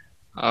rash.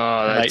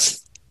 Oh,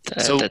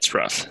 So- that's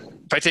rough.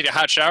 If I take a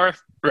hot shower,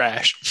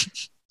 rash.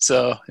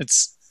 So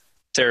it's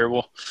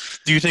terrible.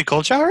 Do you take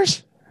cold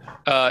showers?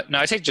 No,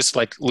 I take just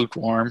like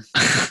lukewarm.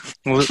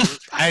 Well,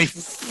 I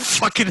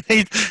fucking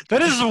hate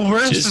that. Is the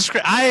worst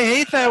description. I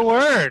hate that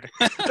word.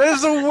 That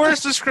is the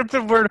worst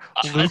descriptive word.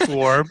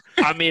 Lukewarm.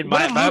 I mean, What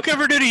did Luke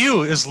ever do to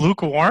you? Is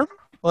lukewarm?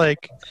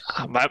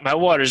 my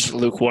water's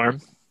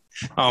lukewarm.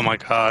 Oh my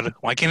god.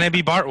 Why can't I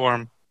be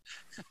Bartwarm?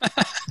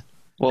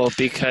 Well,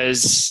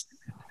 because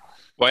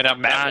Why not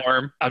Matt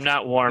Warm? I'm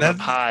not warm. That- I'm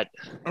hot.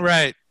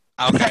 Right.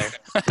 Okay.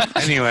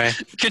 Anyway,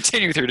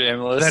 Continue through to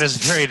List. that is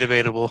very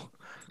debatable.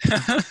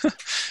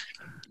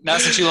 Now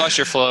since you lost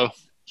your flow.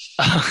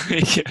 All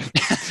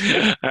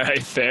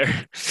right,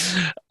 fair.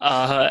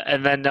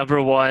 And then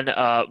number 1,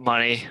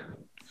 money.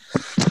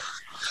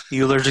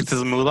 You allergic to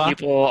the moolah?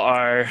 People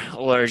are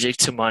allergic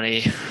to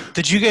money.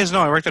 Did you guys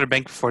know? I worked at a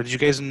bank before. Did you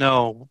guys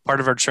know part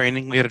of our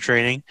training? We had a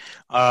training.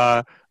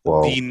 Whoa.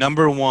 The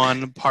number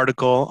 1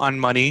 particle on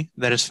money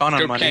that is found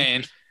on money.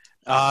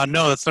 Cocaine.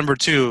 No, that's number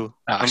 2.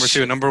 Oh, Number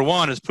shit. 2. Number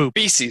 1 is poop.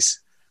 Feces.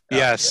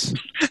 Yes,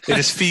 it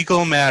is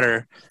fecal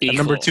matter. And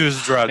number 2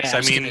 is drugs. Man, I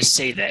was I mean, gonna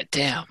say that.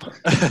 Damn.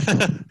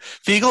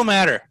 fecal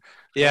matter.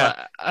 Yeah.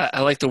 Well, I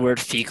like the word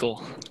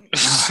fecal.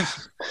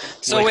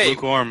 So Like wait,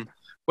 lukewarm.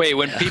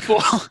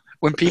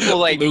 when people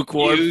like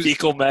Lukewarm use-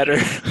 fecal matter.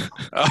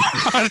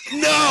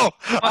 No!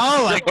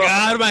 Oh my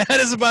god, my head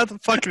is about to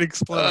fucking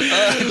explode.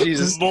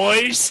 Jesus.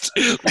 Moist,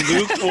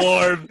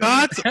 lukewarm,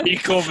 Not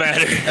fecal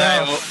matter. All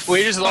right, well,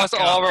 we just lost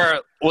all of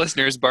our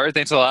listeners, Bart.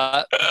 Thanks a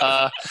lot.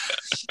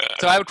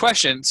 So I have a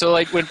question. So,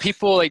 like, when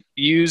people like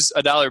use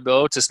a dollar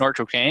bill to snort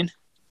cocaine,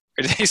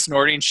 are they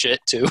snorting shit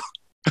too?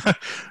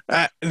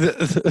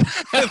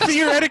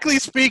 theoretically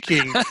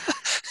speaking,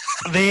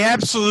 they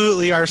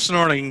absolutely are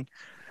snorting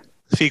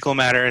fecal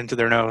matter into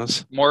their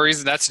nose. More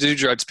reason not to do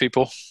drugs,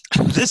 people.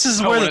 This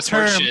is I where wanna the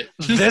snort term shit.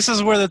 this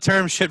is where the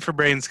term shit for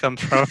brains comes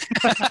from.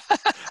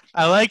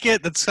 I like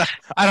it.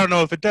 I don't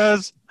know if it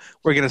does.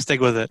 We're gonna stick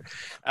with it.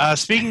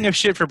 Speaking of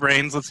shit for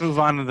brains, let's move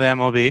on to the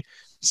MLB.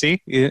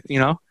 See, you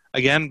know,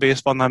 again,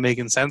 baseball not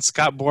making sense.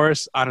 Scott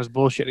Boras on his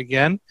bullshit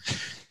again.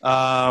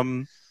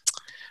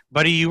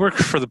 Buddy, you work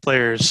for the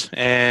players,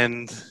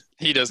 and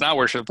He does not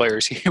work for the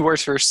players. He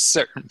works for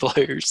certain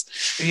players.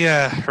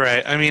 yeah,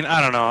 right. I mean,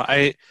 I don't know.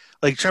 I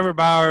like Trevor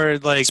Bauer.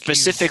 Like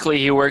Specifically,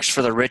 he works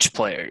for the rich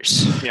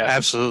players. Yeah.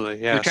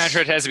 absolutely. Yeah. Your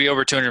contract has to be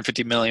over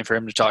 $250 million for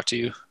him to talk to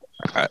you.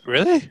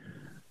 Really?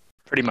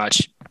 Pretty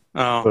much.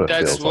 Oh, But it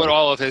That's feels what like-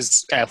 all of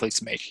his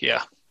athletes make.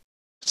 Yeah.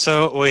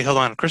 so wait, hold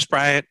on. Chris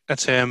Bryant,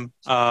 that's him.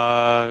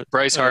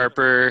 Bryce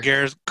Harper.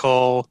 Garrett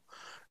Cole,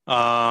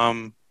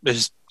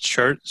 is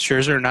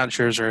Scherzer, not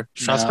Scherzer,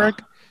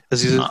 Strasburg?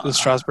 Is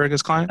Strasburg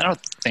his client? I don't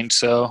think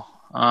so.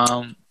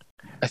 I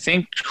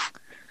think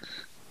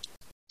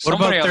What about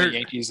somebody on third- the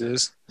Yankees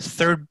is.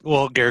 Third,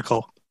 well, Garrett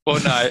Cole,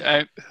 Well, no,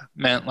 I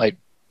meant like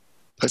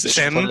position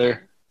Stanton?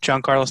 player.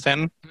 Giancarlo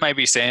Stanton. Might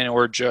be Stanton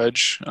or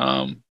Judge.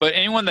 But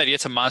anyone that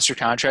gets a monster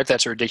contract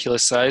that's a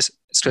ridiculous size,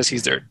 it's because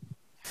he's their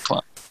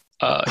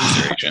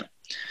agent.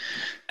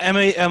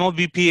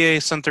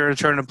 MLBPA sent their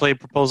return to play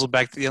proposal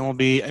back to the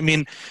MLB. I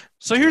mean,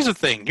 so here's the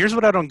thing. Here's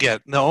what I don't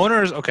get. The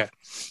owners, okay.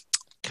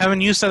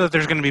 Kevin, you said that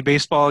there's going to be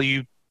baseball.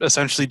 You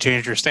essentially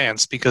changed your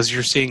stance because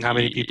you're seeing how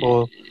many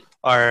people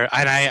are,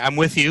 and I'm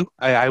with you.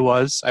 I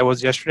was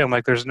yesterday. I'm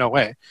like, there's no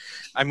way.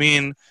 I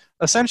mean,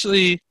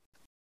 essentially,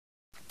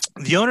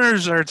 the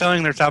owners are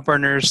telling their top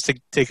earners to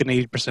take an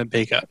 80%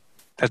 pay cut.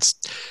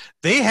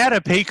 They had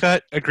a pay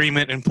cut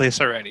agreement in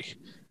place already.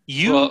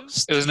 Well,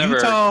 it was never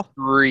Utah,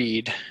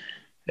 agreed.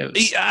 It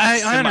was I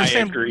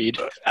understand. agreed.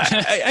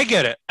 I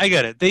get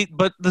it.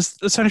 But this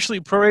essentially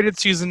prorated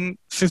season,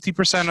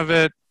 50% of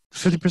it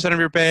 50% of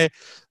your pay.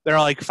 They're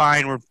all like,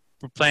 fine, we're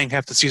playing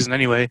half the season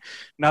anyway.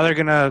 Now they're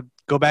gonna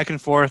go back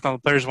and forth. Now the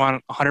players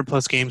want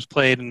 100+ games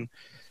played, and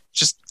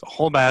just a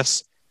whole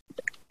mess.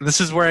 This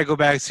is where I go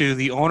back to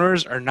the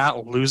owners are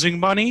not losing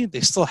money.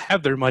 They still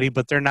have their money,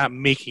 but they're not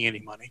making any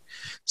money.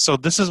 So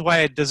this is why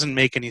it doesn't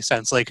make any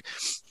sense. Like,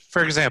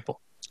 for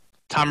example,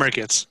 Tom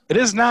Ricketts. It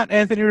is not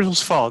Anthony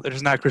Rizzo's fault. It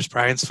is not Chris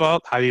Bryant's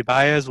fault. Javi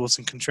Baez,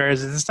 Wilson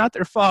Contreras. It is not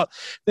their fault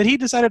that he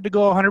decided to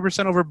go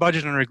 100% over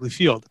budget on Wrigley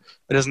Field.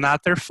 It is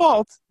not their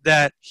fault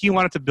that he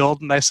wanted to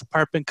build nice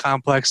apartment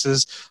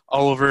complexes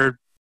all over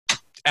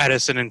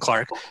Addison and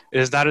Clark. It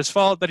is not his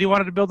fault that he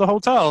wanted to build a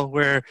hotel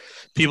where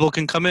people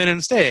can come in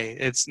and stay.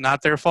 It's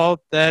not their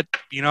fault that,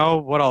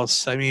 what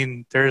else? I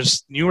mean,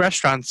 there's new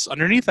restaurants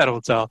underneath that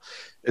hotel.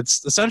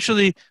 It's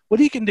essentially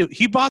what he can do.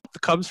 He bought the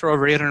Cubs for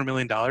over $800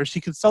 million.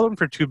 He could sell them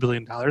for $2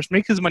 billion,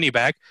 make his money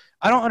back.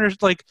 I don't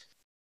understand. Like,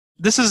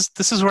 this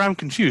is where I'm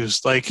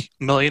confused. Like,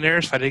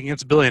 millionaires fighting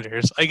against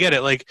billionaires. I get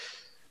it. Like,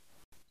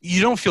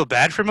 you don't feel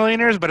bad for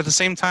millionaires, but at the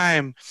same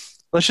time,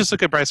 let's just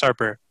look at Bryce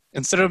Harper.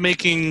 Instead of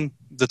making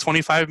the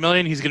 $25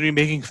 million, he's going to be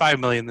making $5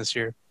 million this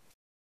year.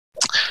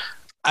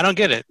 I don't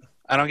get it.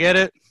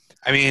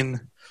 I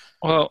mean,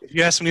 well, if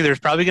you ask me,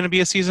 there's probably going to be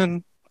a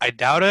season. I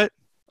doubt it.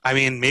 I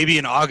mean, maybe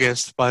in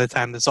August by the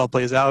time this all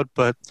plays out,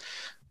 but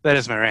that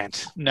is my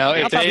rant. No,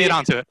 I'll probably get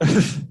onto it.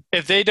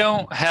 If they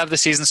don't have the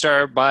season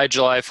start by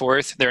July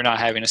 4th, they're not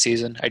having a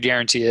season. I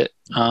guarantee it.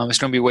 It's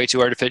going to be way too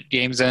hard to fit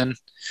games in.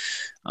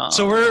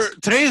 So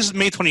today is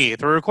May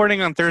 28th. We're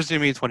recording on Thursday,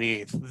 May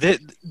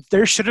 28th.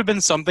 There should have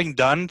been something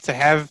done to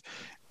have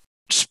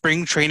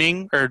spring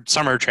training or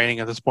summer training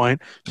at this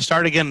point to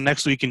start again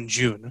next week in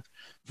June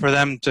for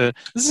them to.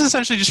 This is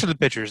essentially just for the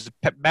pitchers.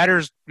 The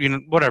batters,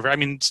 whatever. I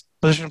mean,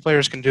 position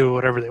players can do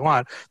whatever they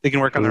want. They can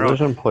work on their own.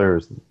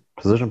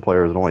 Position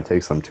players, it only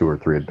takes them 2 or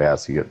 3 at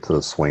bats to get to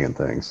the swing and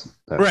things.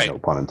 That's right. No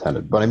pun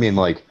intended. But I mean,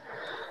 like.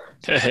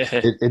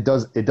 It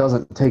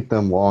doesn't take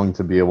them long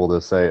to be able to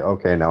say,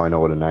 okay, now I know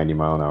what a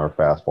 90-mile-an-hour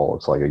fastball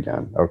looks like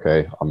again.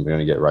 Okay, I'm going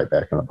to get right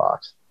back in the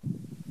box.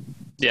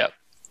 Yeah.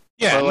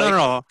 Yeah,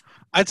 no.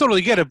 I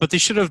totally get it, but they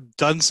should have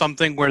done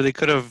something where they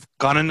could have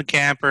gone into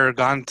camp or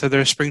gone to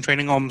their spring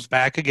training homes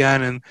back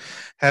again and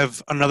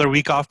have another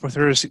week off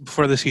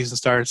before the season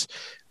starts.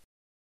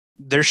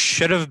 There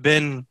should have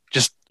been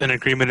just an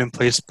agreement in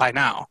place by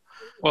now.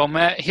 Well,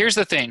 Matt, here's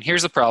the thing.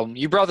 Here's the problem.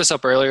 You brought this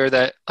up earlier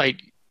that,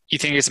 you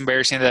think it's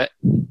embarrassing that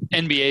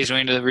NBA is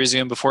going to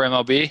resume before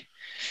MLB?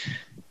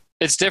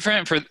 It's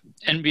different for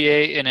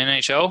NBA and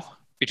NHL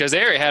because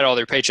they already had all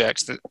their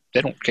paychecks.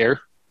 They don't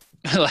care.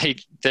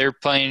 They're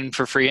playing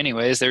for free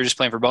anyways. They're just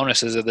playing for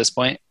bonuses at this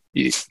point.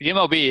 The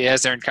MLB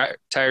has their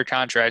entire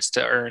contracts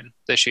to earn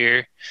this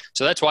year.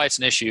 So that's why it's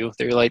an issue.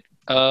 They're like,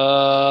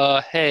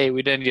 hey,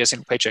 we didn't get a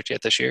single paycheck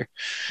yet this year.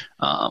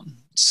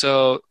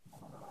 So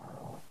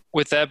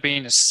with that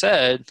being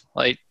said,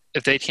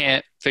 if they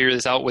can't figure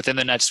this out within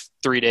the next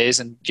 3 days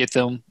and get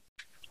them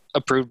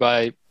approved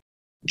by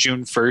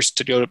June 1st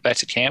to go back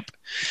to camp,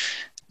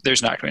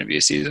 there's not going to be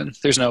a season.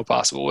 There's no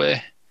possible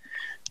way.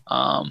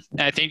 And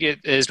I think it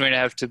is going to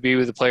have to be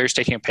with the players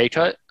taking a pay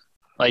cut,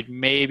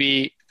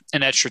 maybe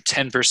an extra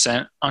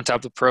 10% on top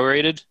of the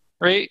prorated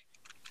rate.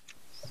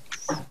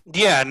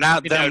 Yeah,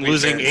 not them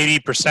losing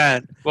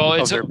 80%. Well,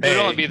 it would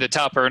only be the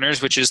top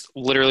earners, which is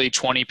literally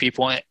 20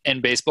 people in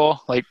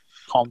baseball.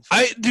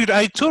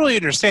 I totally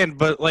understand,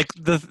 but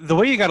the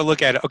way you got to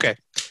look at it. Okay,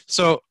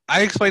 so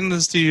I explained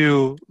this to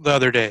you the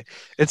other day.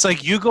 It's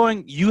like you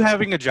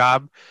having a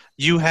job,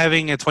 you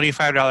having a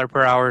 $25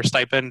 per hour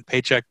stipend,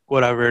 paycheck,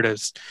 whatever it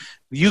is.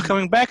 You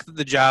coming back to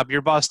the job,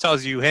 your boss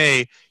tells you,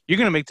 hey, you're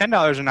going to make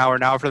 $10 an hour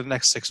now for the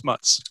next 6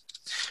 months.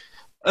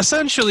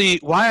 Essentially,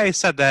 why I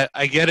said that,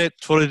 I get it,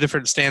 totally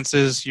different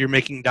stances. You're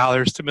making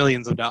dollars to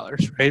millions of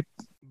dollars, right?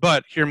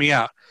 But hear me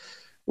out.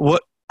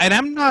 And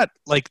I'm not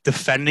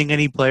defending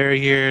any player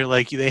here.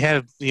 They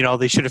have,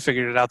 they should have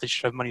figured it out. They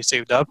should have money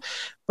saved up.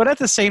 But at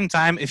the same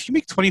time, if you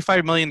make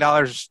 $25 million,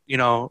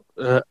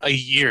 a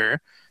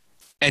year,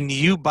 and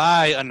you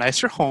buy a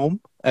nicer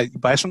home, you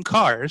buy some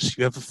cars,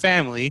 you have a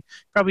family,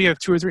 probably have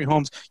 2 or 3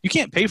 homes, you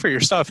can't pay for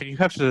your stuff, and you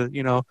have to,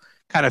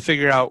 kind of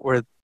figure out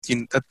where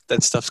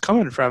that stuff's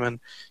coming from. And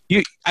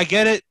I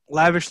get it,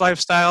 lavish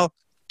lifestyle.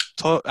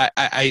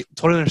 I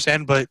totally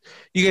understand, but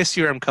you guys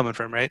see where I'm coming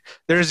from, right?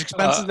 There's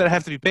expenses that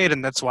have to be paid,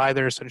 and that's why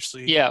they're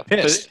essentially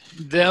pissed.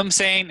 But them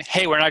saying,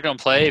 hey, we're not going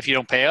to play if you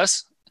don't pay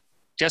us,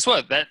 guess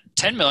what? That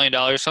 $10 million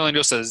suddenly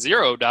goes to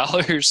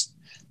 $0.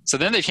 So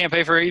then they can't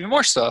pay for even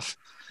more stuff.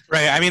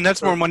 Right. I mean,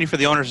 that's more money for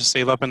the owners to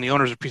save up, and the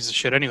owners are a piece of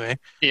shit anyway.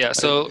 Yeah,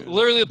 so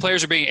literally the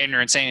players are being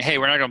ignorant, saying, hey,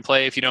 we're not going to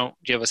play if you don't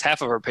give us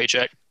half of our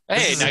paycheck.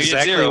 Hey, this is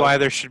exactly why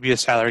there should be a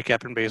salary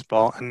cap in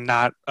baseball and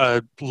not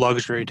a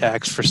luxury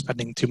tax for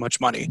spending too much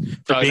money.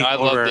 I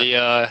love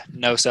the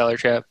no salary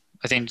cap.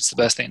 I think it's the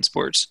best thing in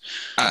sports.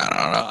 I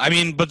don't know. I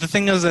mean, but the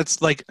thing is, it's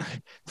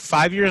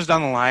 5 years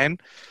down the line.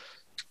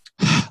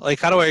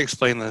 How do I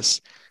explain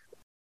this?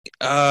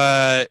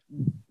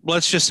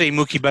 Let's just say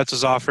Mookie Betts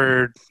is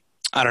offered,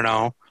 I don't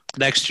know,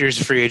 next year's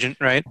free agent,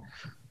 right?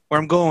 where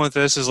I'm going with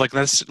this is like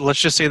let's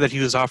just say that he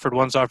was offered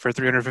for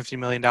 $350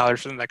 million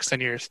for the next 10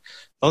 years.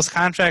 Those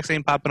contracts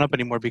ain't popping up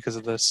anymore because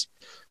of this.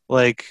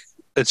 Like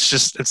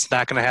it's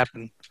not going to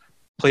happen.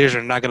 Players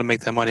are not going to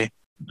make that money.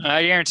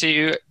 I guarantee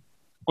you,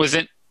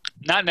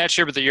 not next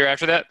year, but the year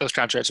after that, those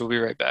contracts will be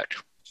right back.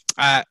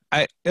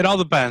 It all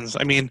depends.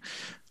 I mean,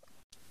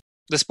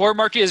 the sport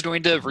market is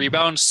going to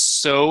rebound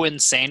so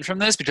insane from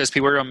this because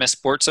people are going to miss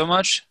sports so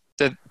much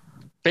that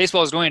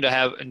baseball is going to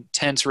have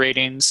intense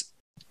ratings.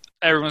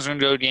 Everyone's going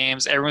to go to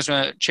games. Everyone's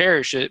going to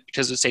cherish it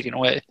because it's taken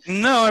away.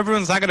 No,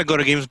 everyone's not going to go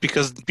to games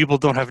because people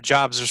don't have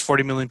jobs. There's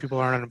 40 million people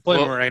on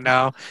unemployment right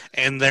now,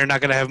 and they're not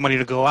going to have money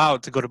to go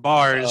out, to go to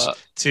bars,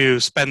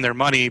 to spend their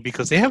money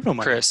because they have no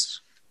money.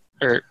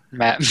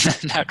 Matt,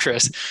 not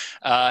Chris.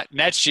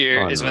 Next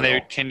year is when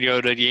they can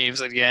go to games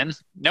again.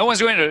 No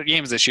one's going to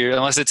games this year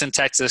unless it's in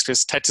Texas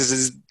because Texas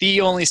is the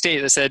only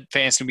state that said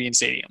fans can be in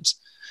stadiums.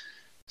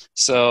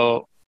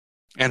 So,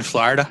 and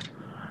Florida?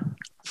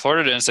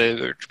 Florida didn't say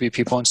there could be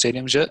people in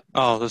stadiums yet.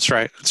 Oh, that's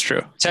right. That's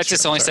true.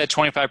 Texas only said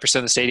 25%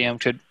 of the stadium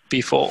could be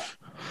full.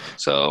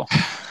 So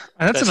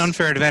that's an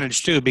unfair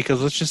advantage too,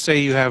 because let's just say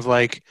you have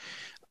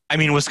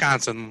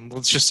Wisconsin.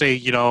 Let's just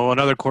say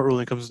another court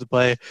ruling comes into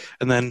play,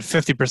 and then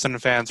 50%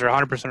 of fans or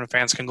 100% of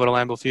fans can go to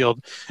Lambeau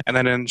Field, and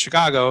then in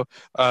Chicago,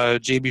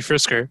 JB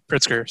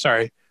Pritzker.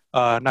 Sorry,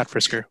 not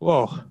Frisker.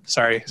 Whoa,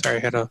 sorry.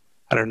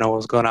 I don't know what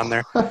was going on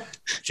there.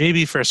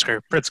 JB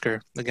Pritzker,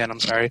 again, I'm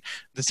sorry,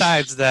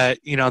 decides that,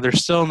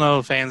 there's still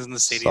no fans in the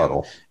stadium.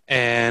 Subtle.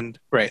 And,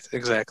 right,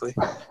 exactly.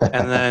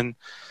 And then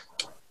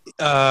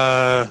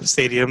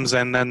stadiums,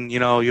 and then, you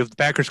have the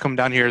Packers come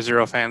down here,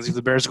 0 fans. If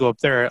the Bears go up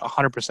there at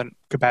 100%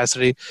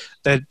 capacity,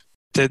 that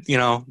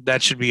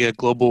should be a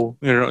global,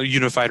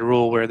 unified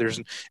rule where if there's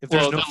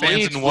no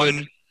fans in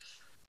one...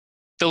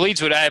 The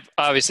leagues would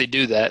obviously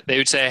do that. They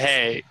would say,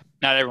 hey,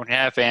 not everyone can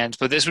have fans,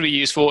 but this would be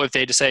useful if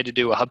they decide to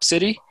do a hub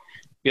city.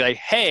 Be like,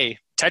 hey,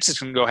 Texas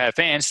can go have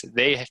fans.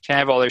 They can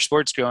have all their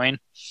sports going.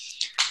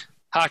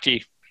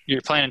 Hockey,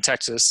 you're playing in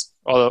Texas.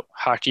 Although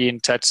hockey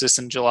in Texas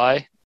in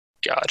July,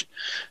 God.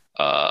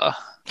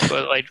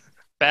 But like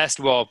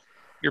basketball,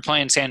 you're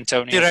playing San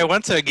Antonio. Dude, I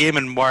went to a game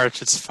in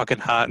March. It's fucking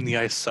hot and the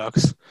ice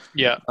sucks.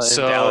 Yeah. In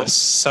Dallas.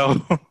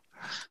 So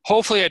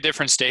hopefully a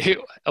different state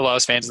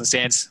allows fans in the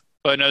stands.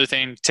 But another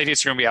thing,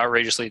 tickets are going to be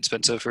outrageously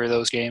expensive for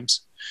those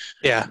games.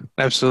 Yeah,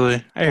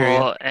 absolutely. I hear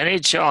you.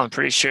 NHL, I'm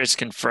pretty sure it's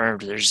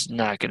confirmed there's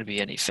not going to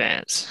be any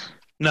fans.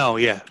 No,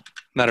 yeah.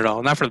 Not at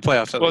all. Not for the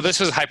playoffs. Well,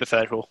 this was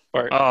hypothetical.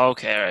 Oh,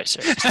 okay. All right,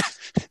 sir.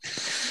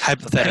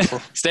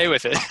 Hypothetical. Stay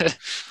with it.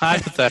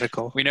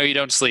 Hypothetical. We know you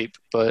don't sleep,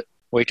 but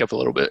wake up a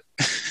little bit.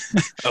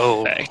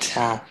 Oh. Fact.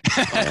 Wow.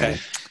 Okay.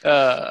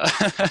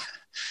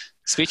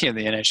 Speaking of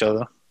the NHL,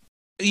 though.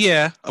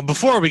 Yeah.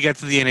 Before we get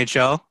to the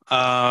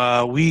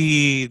NHL,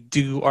 we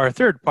do our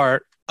third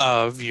part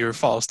of your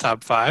Fall's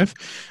Top 5.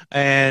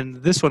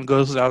 And this one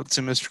goes out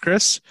to Mr.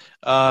 Chris.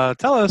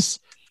 Tell us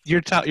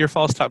your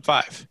Fall's Top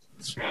 5.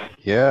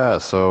 Yeah,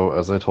 so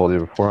as I told you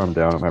before, I'm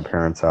down at my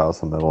parents'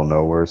 house in the middle of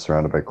nowhere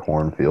surrounded by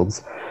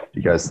cornfields. If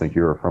you guys think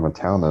you were from a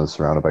town that is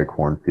surrounded by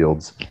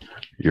cornfields,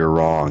 you're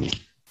wrong.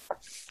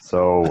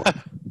 So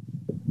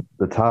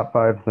the top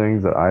 5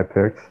 things that I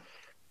picked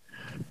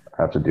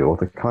have to deal with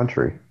the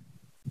country,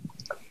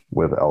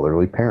 with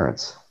elderly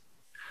parents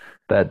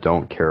that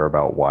don't care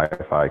about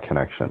Wi-Fi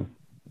connection.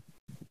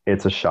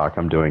 It's a shock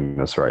I'm doing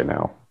this right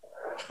now.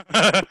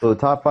 So the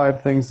top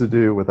 5 things to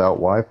do without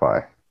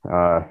Wi-Fi.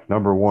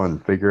 Number 1,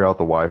 figure out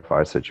the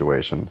Wi-Fi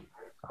situation.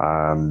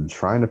 I'm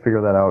trying to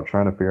figure that out,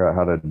 trying to figure out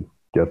how to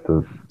get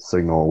the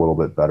signal a little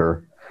bit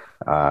better.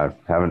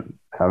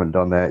 Haven't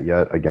done that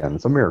yet. Again,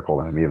 it's a miracle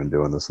that I'm even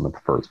doing this in the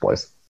first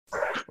place.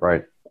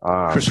 Right.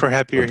 Chris, we're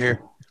happy you're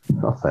here.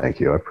 Oh, thank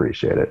you. I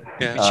appreciate it.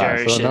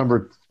 Yeah. So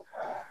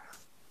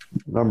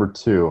number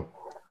 2,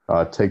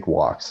 take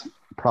walks.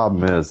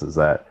 Problem is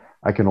that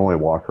I can only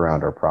walk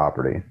around our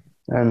property,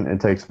 and it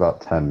takes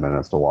about 10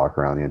 minutes to walk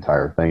around the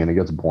entire thing, and it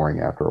gets boring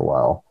after a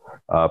while.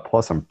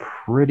 Plus, I'm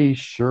pretty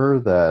sure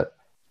that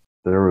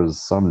there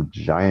was some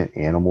giant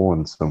animal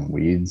and some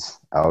weeds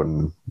out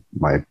in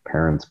my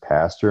parents'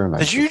 pasture. And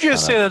Did you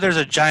just say that there's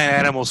a giant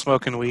animal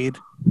smoking weed?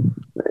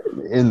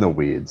 In the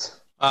weeds.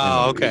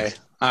 Oh, okay. Weeds.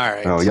 All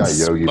right. Oh, we got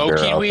Yogi Bear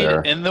out weed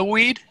there. In the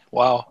weed?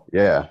 Wow.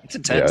 Yeah. It's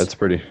intense. Yeah, it's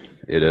pretty.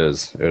 It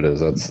is.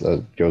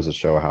 That goes to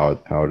show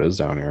how it is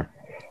down here.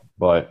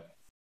 But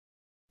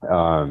took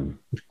a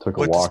walk.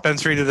 What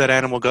dispensary did that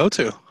animal go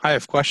to? I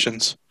have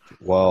questions.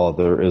 Well,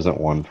 there isn't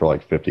one for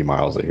like 50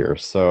 miles of here,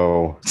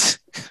 so it's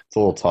a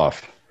little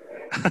tough.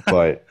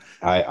 But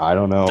I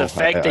don't know. The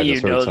fact that you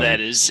know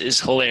that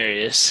is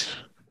hilarious.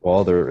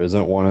 Well, there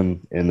isn't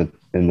one in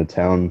the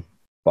town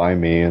by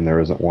me, and there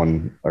isn't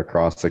one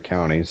across the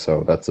county,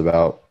 so that's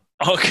about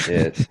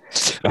it.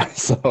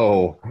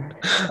 So,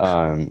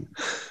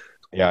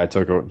 yeah, I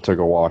took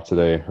a walk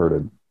today. Heard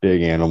a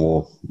big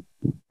animal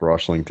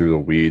rustling through the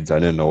weeds. I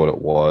didn't know what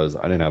it was.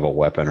 I didn't have a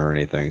weapon or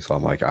anything, so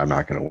I'm like, I'm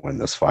not going to win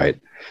this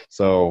fight.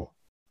 So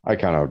I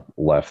kind of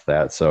left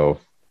that. So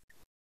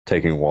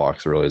taking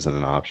walks really isn't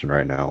an option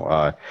right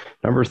now.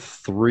 Number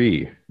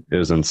 3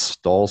 is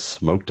install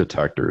smoke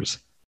detectors.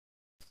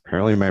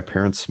 Apparently, my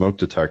parents' smoke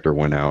detector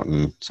went out,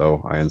 and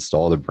so I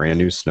installed a brand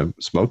new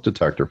smoke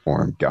detector for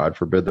them. God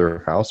forbid their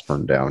house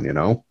burned down, you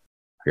know?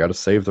 I got to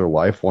save their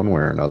life one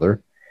way or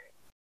another.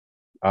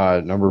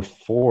 Number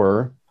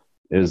 4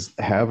 is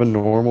have a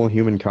normal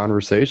human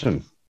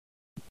conversation.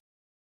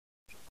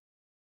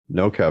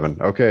 No, Kevin.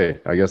 Okay,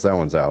 I guess that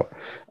one's out.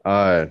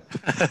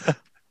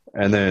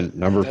 And then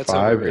number That's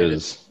 5 overrated.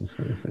 is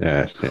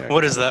yeah,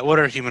 What is that? What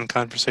are human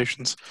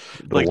conversations?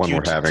 the Like, one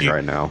we're having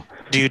right now.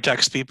 Do you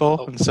text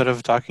people instead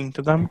of talking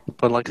to them?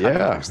 But like, how do you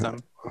Yeah. use them?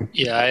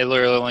 Yeah, I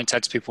literally only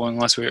text people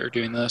unless we are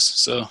doing this.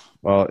 So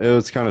Well, it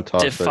was kind of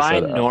tough. So I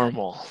Define said,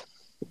 normal.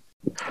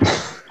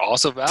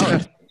 also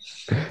valid.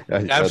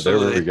 there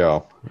Absolutely. we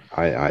go.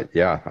 I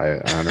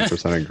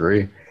 100%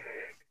 agree.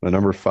 The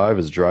number 5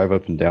 is drive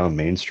up and down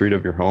Main Street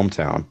of your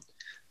hometown.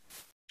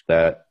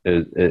 That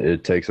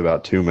it takes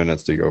about 2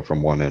 minutes to go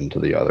from one end to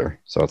the other,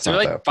 so it's Is there not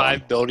like that fun.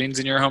 5 buildings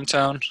in your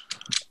hometown?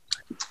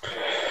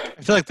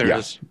 I feel like there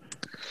is.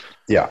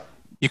 Yeah.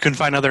 You can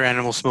find other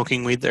animals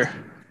smoking weed there.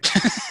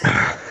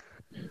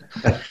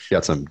 You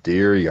got some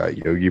deer, you got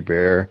Yogi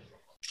Bear.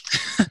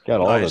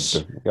 Got all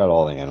Nice. got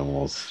all the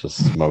animals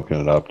just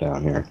smoking it up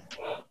down here.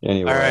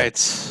 Anyway, All right.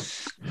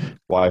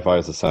 Wi-Fi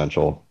is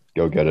essential.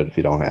 Go get it if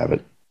you don't have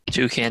it.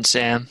 Toucan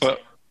Sam. Well,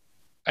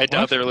 I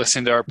doubt they're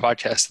listening to our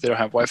podcast if they don't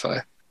have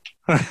Wi-Fi.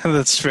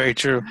 That's very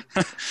true.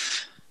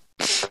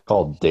 It's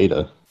called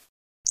data.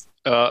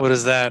 What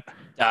is that?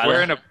 Data.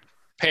 We're in a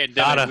pandemic.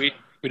 Data.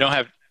 We don't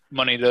have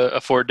money to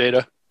afford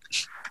data.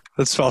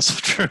 That's also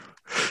true.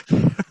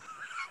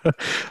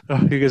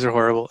 Oh, you guys are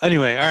horrible.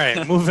 Anyway, all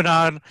right, moving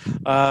on.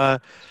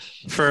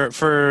 For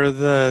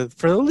the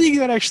league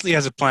that actually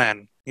has a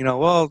plan.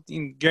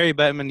 Gary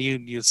Bettman,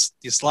 you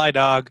sly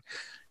dog.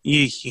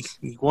 You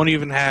won't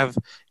even let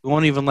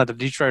the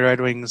Detroit Red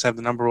Wings have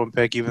the number 1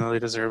 pick, even though they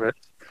deserve it.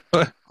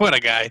 What a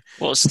guy!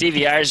 Well,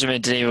 Stevie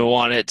Yzerman didn't even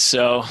want it,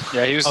 so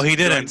Yeah, he was. Oh, he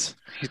didn't.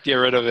 He'd get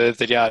rid of it if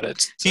they got it.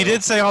 So. He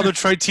did say all the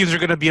Detroit teams are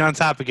going to be on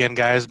top again,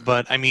 guys.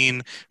 But I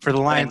mean, for the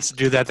Lions to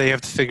do that, they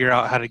have to figure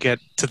out how to get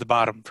to the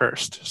bottom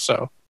first.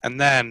 So, and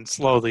then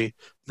slowly,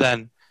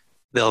 then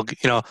they'll,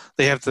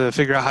 they have to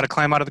figure out how to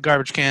climb out of the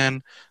garbage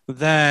can.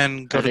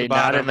 Then go are to they the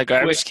bottom. not in the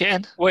garbage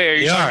can? Wait, are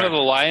you They talking are. about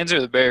the Lions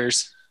or the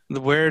Bears?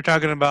 We're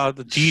talking about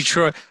the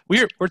Detroit.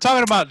 We're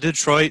talking about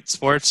Detroit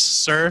sports,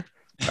 sir.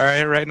 All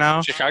right, right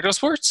now Chicago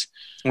sports?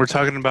 we're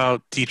talking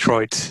about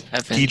Detroit.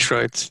 Kevin.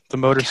 Detroit, the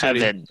Motor City.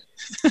 Kevin.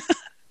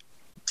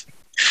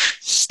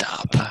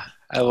 Stop.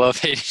 I love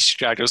hating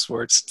Chicago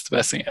sports. It's the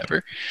best thing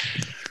ever.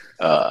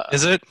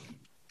 Is it?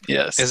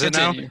 Yes. Is it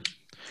now?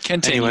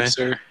 Continue, Anyway.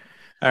 sir.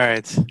 All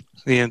right.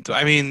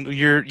 I mean,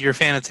 you're a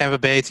fan of Tampa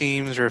Bay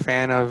teams or a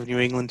fan of New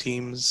England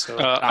teams. So.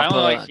 I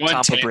only like one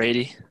Tampa team.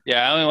 Brady.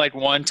 Yeah, I only like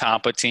one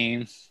Tampa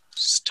team.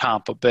 It's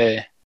Tampa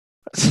Bay.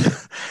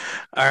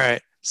 All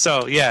right.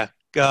 So, yeah,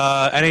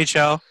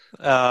 NHL,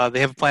 they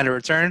have a plan to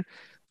return,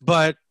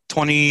 but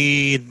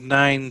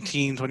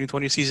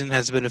 2019-2020 season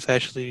has been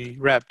officially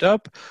wrapped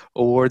up.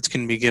 Awards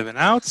can be given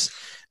out.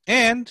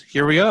 And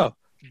here we go.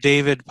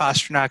 David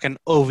Pastrnak and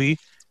Ovi,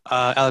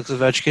 Alex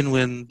Ovechkin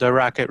win the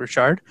Rocket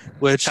Richard,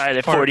 which Tied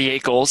at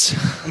 48 goals.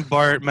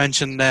 Bart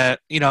mentioned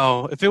that,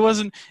 if it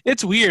wasn't,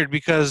 it's weird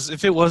because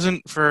if it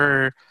wasn't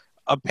for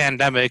a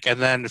pandemic and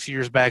then a few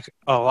years back,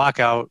 a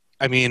lockout,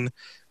 I mean,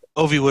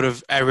 Ovi would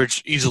have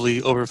averaged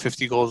easily over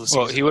 50 goals a season.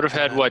 Well, he would have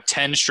had,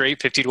 10 straight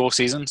 50-goal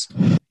seasons?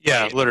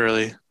 Yeah,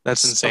 literally.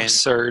 That's insane.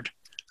 Absurd.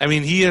 I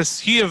mean, he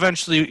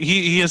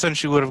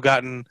essentially would have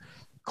gotten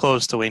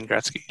close to Wayne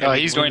Gretzky. I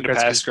mean, He's Wayne going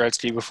to pass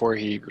Gretzky before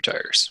he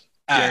retires.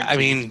 I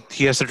mean,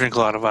 he has to drink a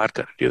lot of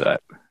vodka to do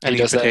that. And He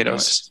eat does that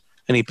potatoes.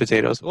 And eat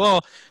potatoes.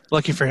 Well,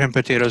 lucky for him,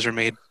 potatoes are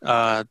made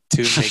to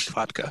make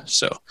vodka.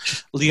 So,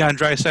 Leon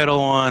Draisaitl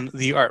won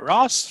the Art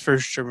Ross,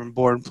 first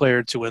German-born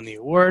player to win the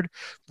award.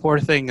 Poor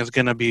thing is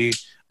going to be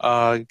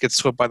get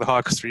swept by the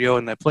Hawks 3-0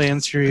 in that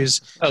play-in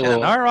series.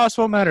 And Art Ross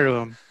won't matter to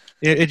him.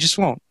 It just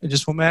won't. It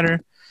just won't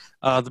matter.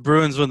 The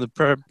Bruins win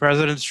the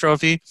President's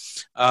Trophy.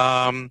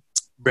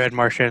 Brad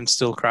Marchand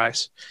still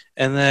cries.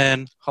 And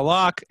then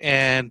Halak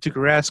and Tuukka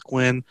Rask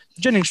win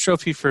the Jennings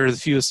Trophy for the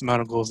fewest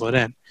amount of goals let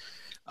in.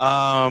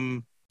 All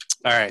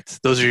right,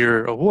 those are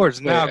your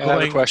awards. Now, I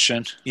have a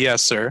question.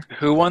 Yes, sir.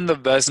 Who won the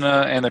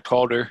Vezina and the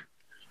Calder?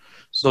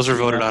 Those are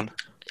voted on.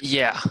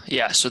 Yeah.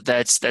 So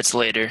that's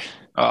later.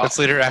 Oh. That's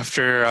later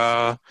after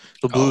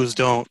the Blues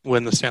don't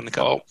win the Stanley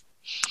Cup. Oh.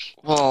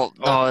 Well,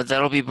 no,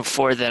 that'll be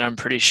before that. I'm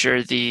pretty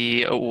sure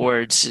the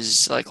awards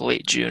is like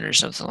late June or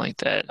something like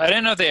that. I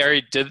didn't know if they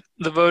already did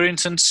the voting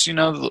since,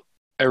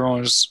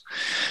 everyone was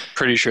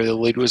pretty sure the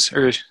league was,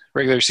 or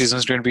regular season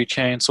was going to be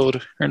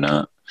canceled or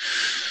not.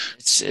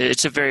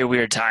 It's a very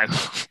weird time.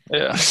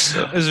 Yeah.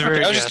 So. It was a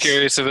very I was just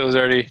curious if it was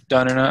already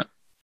done or not.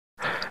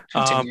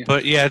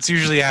 But yeah, it's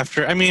usually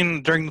after. I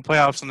mean, during the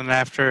playoffs and then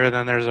after, and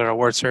then there's an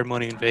award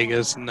ceremony in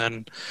Vegas and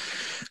then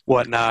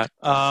whatnot.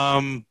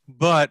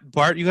 But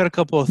Bart, you got a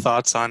couple of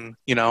thoughts on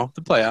the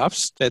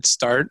playoffs that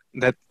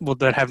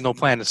have no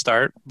plan to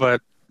start, but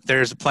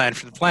there's a plan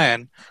for the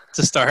plan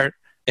to start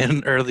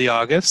in early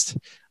August.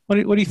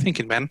 What are you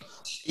thinking, Ben?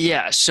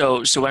 Yeah,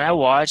 so when I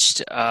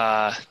watched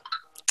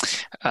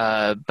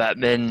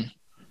Bettman,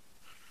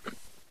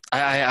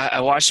 I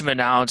watched him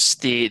announce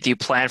the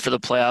plan for the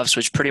playoffs,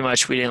 which pretty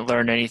much we didn't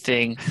learn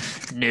anything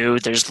new.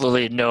 There's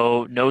literally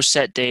no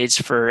set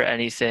dates for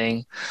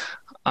anything,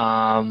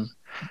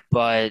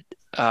 but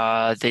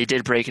they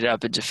did break it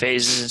up into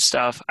phases and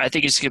stuff. I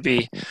think it's gonna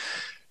be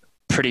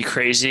pretty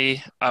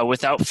crazy.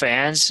 Without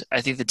fans,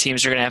 I think the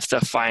teams are gonna have to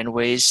find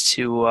ways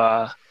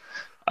to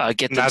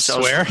get Not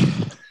themselves. swear.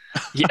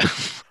 Yeah.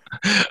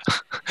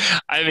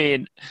 I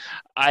mean,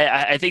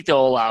 I think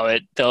they'll allow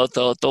it. They'll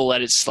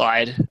let it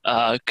slide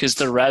because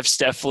the refs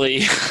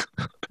definitely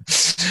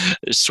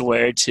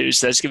swear too.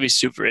 So that's gonna be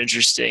super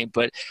interesting.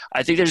 But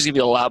I think there's gonna be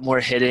a lot more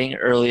hitting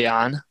early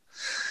on,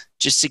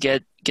 just to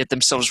get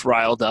themselves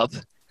riled up,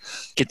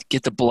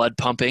 get the blood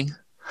pumping.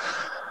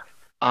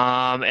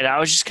 And I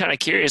was just kind of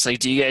curious, like,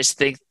 do you guys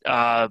think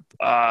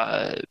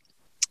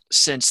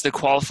since the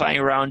qualifying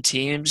round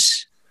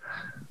teams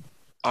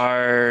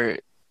are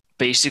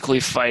basically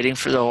fighting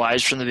for their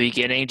lives from the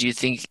beginning, do you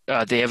think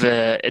they have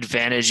an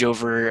advantage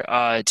over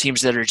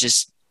teams that are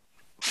just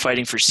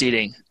fighting for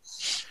seeding?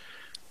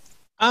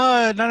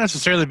 Not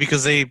necessarily,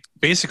 because they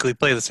basically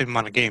play the same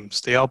amount of games.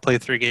 They all play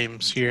 3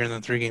 games here and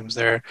then 3 games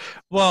there.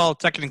 Well,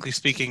 technically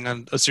speaking,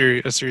 a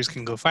series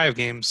can go 5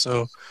 games,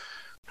 so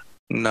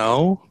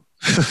no.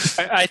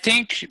 I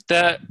think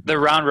that the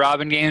round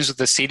robin games with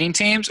the seeding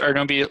teams are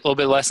going to be a little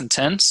bit less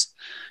intense,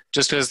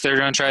 just because they're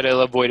going to try to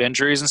avoid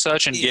injuries and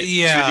such and get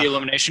through the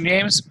elimination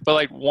games. But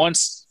like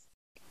once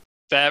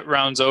that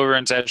round's over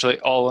and it's actually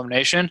all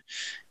elimination,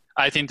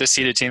 I think the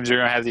seeded teams are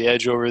going to have the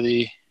edge over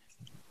the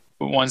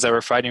ones that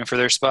were fighting for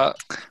their spot.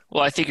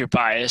 Well, I think you're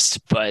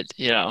biased, but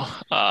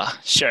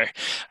sure.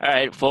 All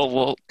right,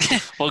 we'll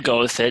go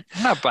with it.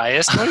 I'm not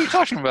biased. What are you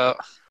talking about?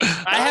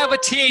 I have a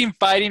team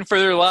fighting for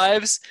their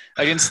lives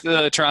against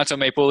the Toronto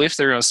Maple Leafs.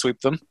 They're going to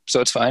sweep them, so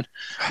it's fine.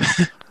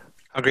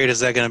 How great is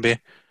that going to be?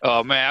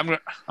 Oh man,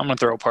 I'm gonna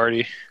throw a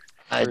party,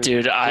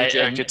 dude.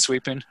 Jacket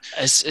sweeping.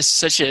 It's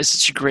such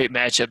a great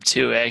matchup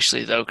too,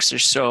 actually, though, because they're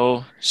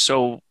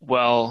so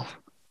well.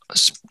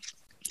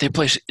 They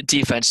play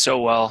defense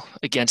so well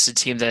against a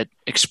team that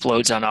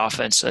explodes on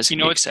offense. So you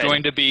know what's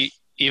going to be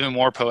even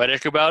more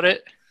poetic about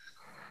it?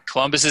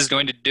 Columbus is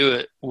going to do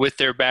it with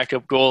their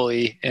backup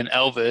goalie and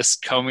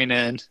Elvis coming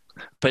in.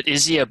 But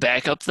is he a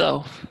backup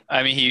though?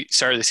 I mean, he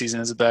started the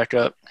season as a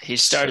backup. He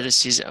started the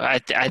season. I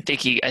think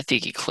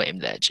he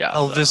claimed that job.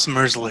 Elvis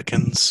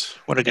Merzlikins,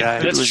 what a guy!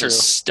 That's he was true. A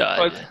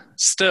stud. But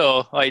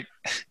still, like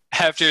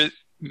after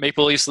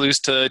Maple Leafs lose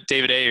to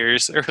David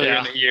Ayers earlier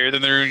in the year,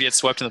 then they're going to get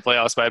swept in the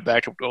playoffs by a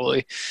backup goalie.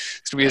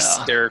 It's going to be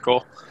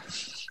hysterical.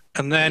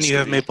 And then you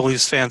have Maple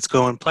Leafs fans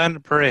going, plan the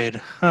parade.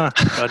 Huh,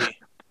 buddy.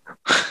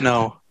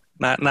 No,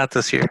 not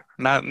this year.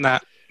 Not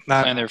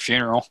plan their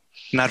funeral.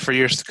 Not for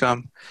years to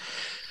come.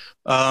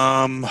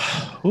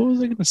 What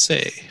was I going to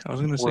say? I was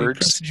going to say,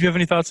 Chris, did you have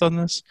any thoughts on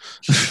this?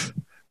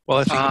 Well,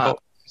 I think about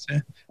what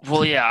say.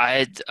 Well, yeah,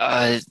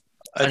 I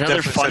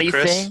another funny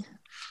thing.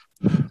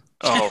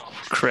 Oh,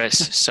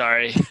 Chris,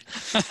 sorry.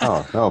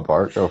 Oh, no,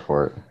 Bart, go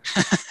for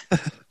it.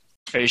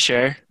 Are you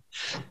sure?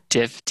 Do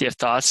you have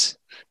thoughts?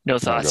 No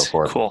thoughts? Go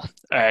for it. Cool.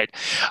 All right.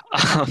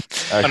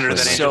 Actually,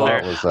 so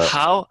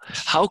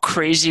how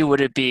crazy would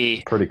it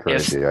be? Pretty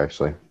crazy,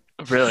 actually.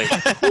 Really?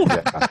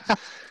 Yeah.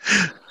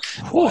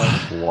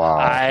 Wow.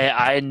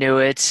 I knew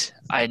it.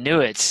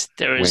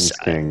 There was Wings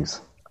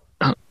Kings.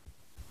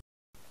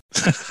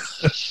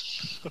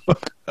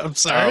 I'm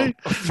sorry?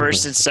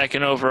 First and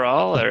second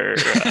overall, or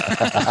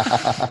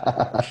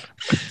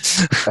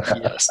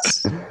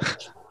yes.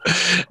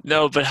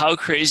 No, but how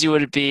crazy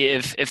would it be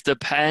if the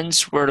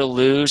Pens were to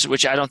lose,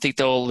 which I don't think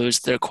they'll lose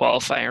their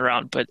qualifying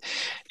round, but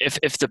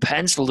if the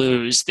Pens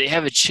lose, they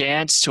have a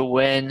chance to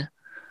win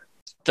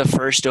the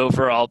first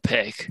overall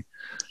pick.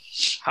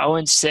 How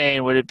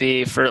insane would it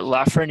be for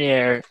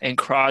Lafreniere and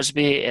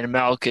Crosby and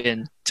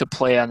Malkin to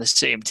play on the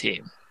same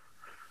team?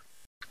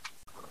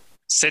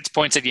 6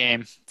 points a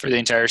game for the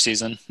entire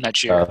season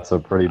next year. That's a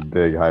pretty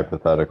big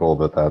hypothetical,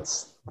 but that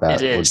would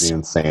be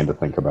insane to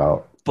think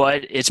about.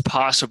 But it's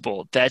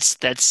possible. That's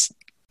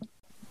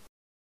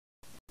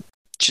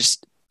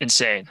just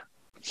insane.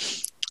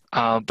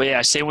 But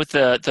yeah, same with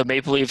the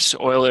Maple Leafs,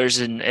 Oilers,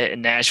 in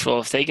Nashville.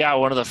 If they got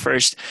one of the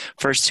first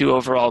 2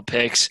 overall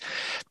picks,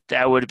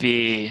 that would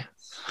be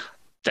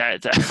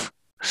that.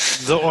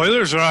 The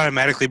Oilers would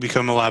automatically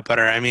become a lot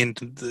better. I mean,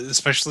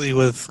 especially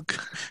with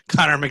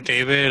Connor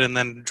McDavid and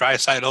then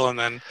Draisaitl and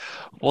then.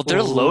 Well,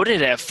 they're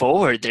loaded at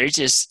forward. They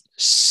just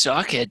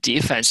suck at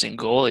defense and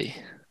goalie.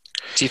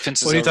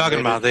 Defense. What are you talking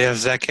about? They have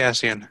Zach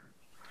Kassian.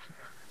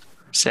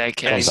 Zach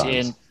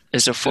Kassian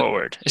is a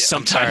forward. Yeah,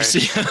 sometimes.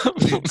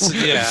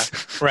 Yeah,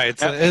 right.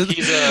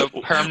 He's a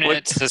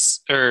permanent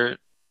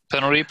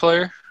penalty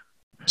player.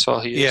 That's all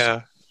he is.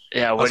 Yeah.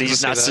 Yeah, when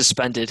he's not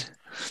suspended.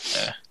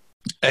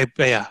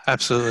 Yeah,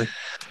 absolutely.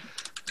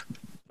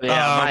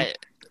 Yeah,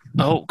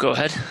 go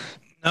ahead.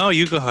 No,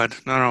 you go ahead.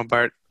 No,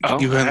 Bart. Oh,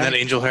 you and that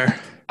angel hair.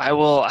 I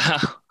will.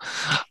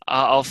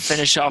 I'll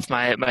finish off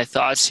my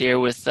thoughts here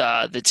with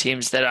the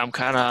teams that I'm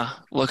kind of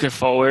looking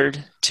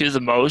forward to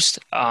the most.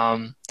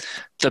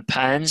 The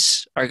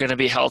Pens are going to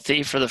be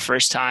healthy for the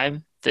first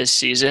time this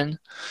season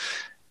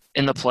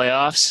in the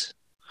playoffs,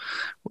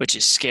 which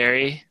is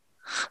scary.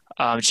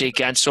 Jake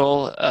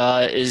Gensel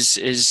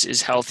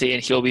is healthy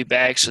and he'll be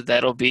back, so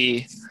that'll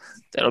be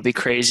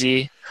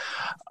crazy.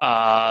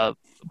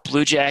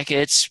 Blue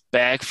Jackets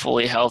back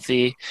fully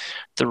healthy.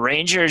 The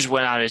Rangers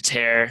went on a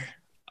tear,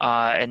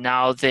 and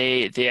now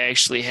they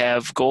actually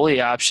have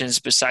goalie options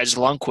besides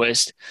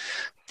Lundqvist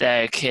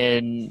that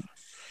can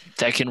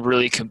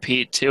really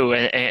compete too,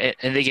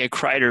 and they get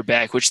Kreider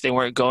back, which they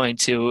weren't going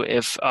to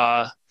if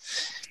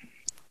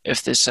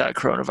this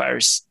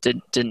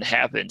coronavirus didn't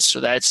happen. So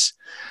that's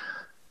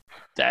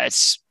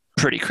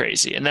pretty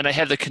crazy. And then I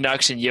have the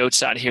Canucks and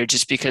Yotes on here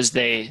just because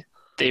they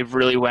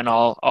really went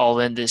all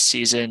in this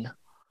season,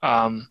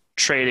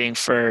 trading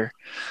for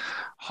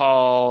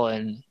Hall,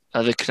 and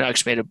the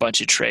Canucks made a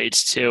bunch of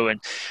trades too. And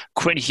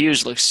Quinn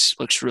Hughes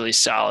looks really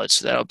solid,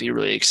 so that'll be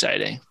really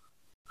exciting.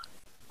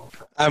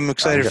 I'm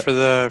excited for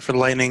the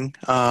Lightning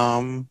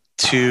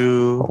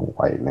to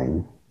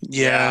Lightning.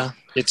 Yeah.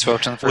 Get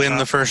swept in the first Win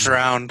round. the first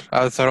round.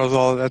 I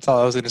thought that's all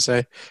I was going to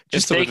say.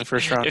 Just to win the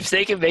first round. If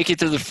they can make it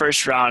through the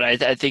first round,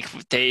 I think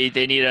they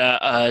need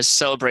a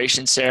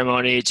celebration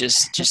ceremony.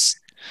 Just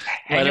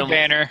Hang a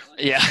banner.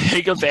 Yeah,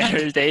 hang a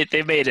banner.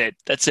 They made it.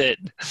 That's it.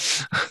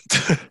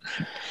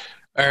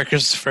 All right,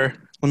 Christopher,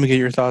 let me get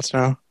your thoughts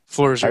now.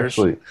 Floor is yours.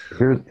 Actually,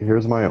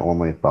 here's my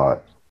only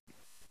thought.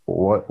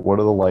 What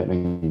do the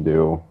Lightning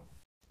do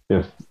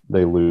if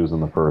they lose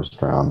in the first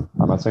round?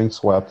 I'm not saying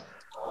swept.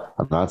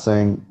 I'm not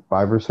saying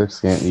 5 or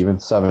 6 games, even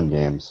 7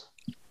 games.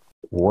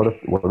 What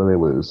do they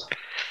lose?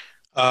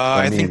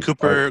 I think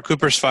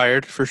Cooper's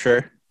fired for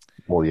sure.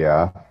 Well,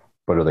 yeah,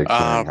 but are they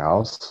clearing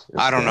house?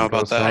 I don't know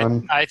about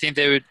that. I think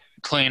they would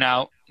clean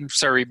out,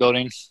 start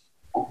rebuilding,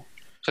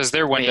 because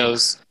their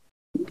windows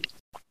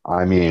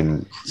I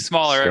mean,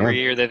 smaller every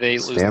year that they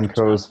lose.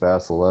 Stamkos,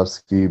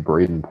 Vasilevsky,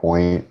 Braden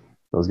Point,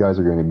 those guys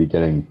are going to be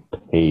getting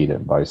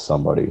paid by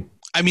somebody.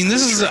 I mean,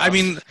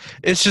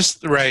 it's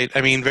just right.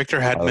 I mean, Victor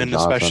Hedman,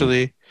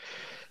 especially.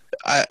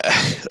 I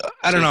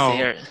don't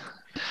know.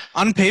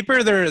 On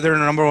paper, they're the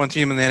number one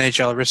team in the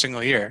NHL every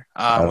single year.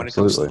 When it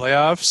comes to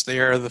playoffs, they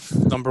are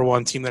the number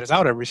one team that is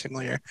out every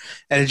single year,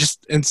 and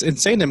it's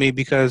insane to me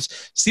because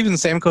Steven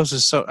Stamkos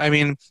is so. I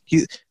mean,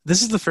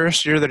 this is the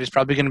first year that he's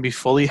probably going to be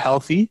fully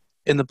healthy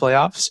in the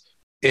playoffs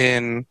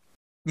in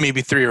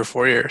maybe 3 or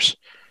 4 years.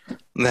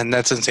 And then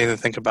that's insane to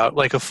think about.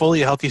 Like a fully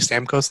healthy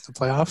Stamkos in the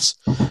playoffs.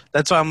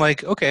 That's why I'm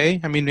like, okay,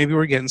 I mean, maybe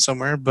we're getting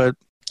somewhere, but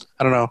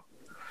I don't know.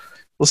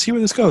 We'll see where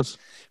this goes.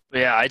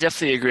 Yeah, I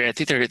definitely agree. I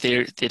think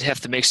they'd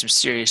have to make some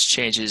serious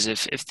changes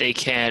if they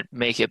can't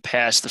make it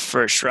past the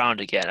first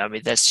round again. I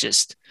mean, that's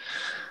just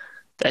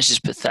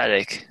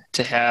pathetic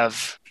to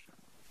have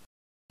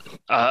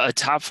a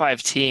top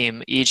 5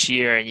 team each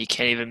year and you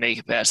can't even make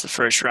it past the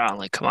first round.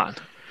 Like, come on.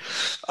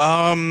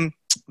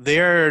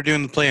 They're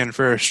doing the play-in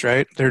first,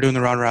 right? They're doing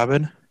the round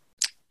robin.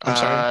 I'm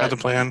sorry, not the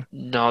play-in.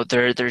 No,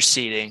 they're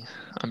seeding.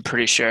 I'm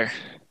pretty sure.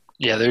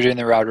 Yeah, they're doing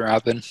the round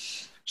robin.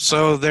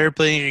 So they're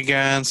playing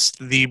against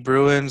the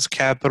Bruins,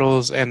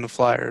 Capitals, and the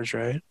Flyers,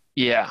 right?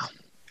 Yeah.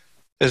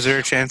 Is there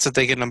a chance that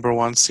they get number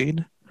 1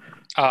 seed?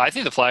 I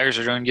think the Flyers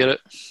are going to get it.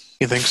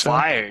 You think so?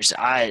 Flyers.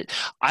 I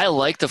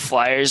like the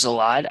Flyers a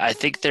lot. I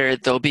think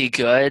they'll be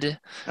good in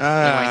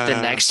like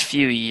the next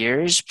few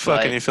years.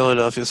 Fucking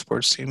Philadelphia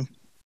sports team.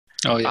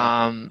 Oh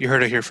yeah. You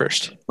heard it here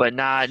first. But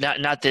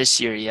not this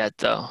year yet,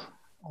 though.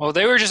 Well,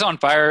 they were just on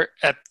fire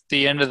at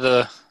the end of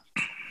the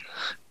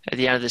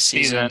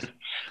season.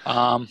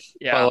 Yeah.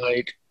 But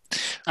like,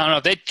 I don't know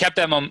if they kept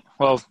that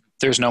well,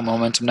 there's no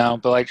momentum now,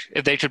 but like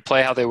if they could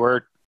play how they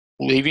were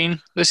leaving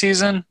the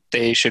season,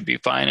 they should be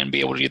fine and be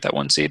able to get that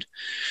 1 seed.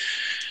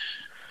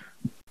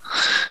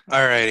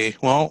 Alrighty.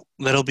 Well,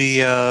 that'll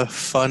be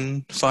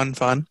fun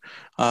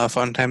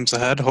times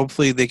ahead.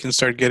 Hopefully they can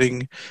start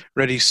getting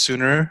ready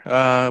sooner,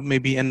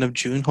 maybe end of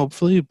June,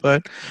 hopefully.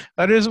 But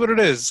that is what it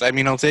is. I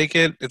mean, I'll take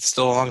it. It's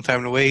still a long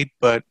time to wait,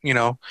 but,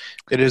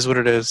 it is what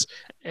it is.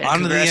 And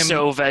congrats to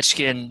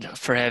Ovechkin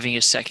for having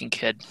his second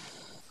kid.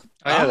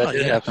 Oh, yeah, that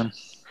did happen.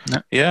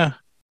 Yeah.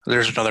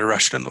 There's another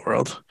Russian in the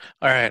world.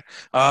 All right.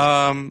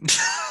 I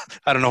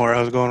don't know where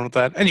I was going with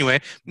that. Anyway,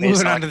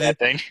 moving on to that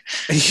thing.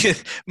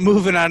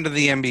 Moving on to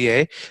the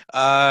NBA.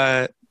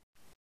 I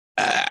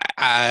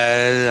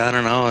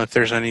don't know if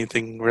there's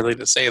anything really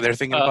to say. They're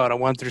thinking about a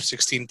 1 through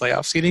 16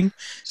 playoff seeding,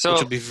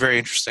 which will be very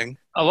interesting.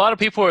 A lot of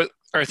people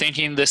are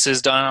thinking this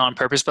is done on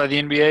purpose by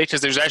the NBA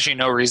because there's actually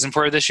no reason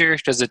for it this year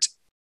because it's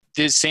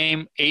the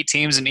same 8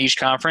 teams in each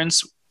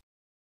conference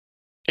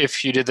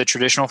if you did the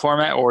traditional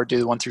format or do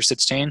the 1 through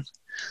 16.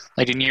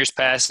 Like in years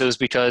past, it was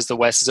because the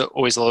West is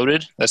always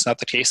loaded. That's not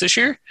the case this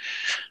year.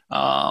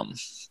 But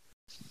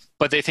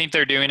they think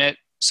they're doing it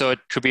so it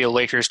could be a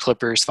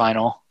Lakers-Clippers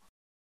final.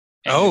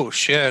 And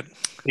shit.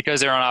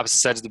 Because they're on opposite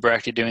sides of the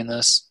bracket doing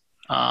this.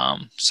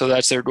 So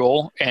that's their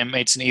goal. And it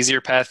makes an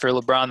easier path for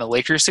LeBron and the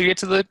Lakers to get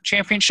to the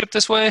championship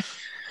this way.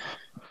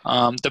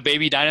 The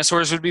baby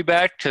dinosaurs would be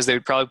back because they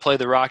would probably play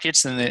the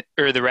Rockets or the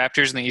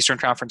Raptors in the Eastern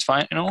Conference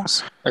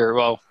Finals,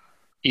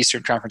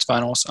 Eastern Conference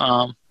Finals.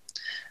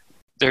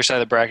 Their side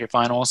of the bracket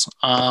finals.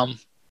 And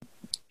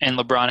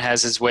LeBron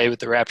has his way with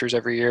the Raptors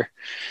every year.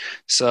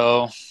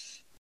 So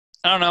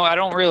I don't know. I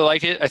don't really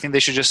like it. I think they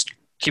should just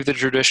keep the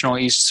traditional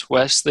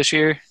East-West this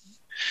year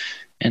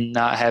and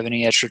not have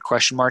any extra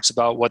question marks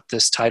about what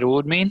this title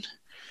would mean.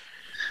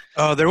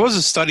 There was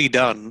a study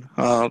done.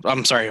 There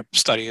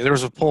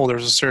was a poll, there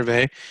was a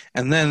survey,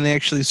 and then they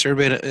actually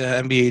surveyed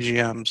NBA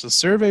GMs. The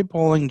survey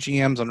polling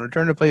GMs on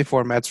return-to-play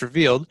formats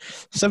revealed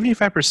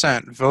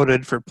 75%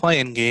 voted for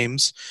play-in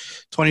games,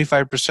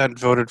 25%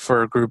 voted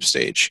for a group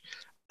stage.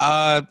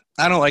 I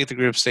don't like the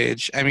group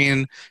stage. I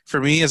mean,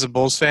 for me as a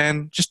Bulls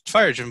fan, just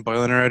fire Jim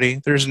Boylen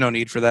already. There's no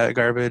need for that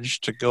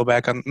garbage to go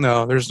back on.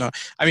 No, there's no.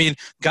 I mean,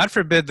 God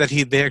forbid that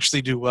they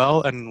actually do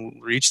well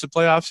and reach the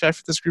playoffs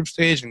after this group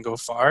stage and go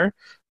far.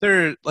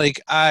 They're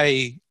like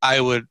I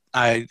would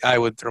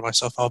throw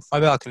myself off my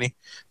balcony,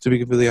 to be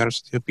completely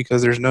honest with you,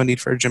 because there's no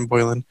need for Jim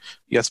Boylen.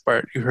 Yes,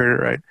 Bart, you heard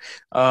it right.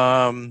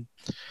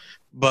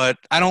 But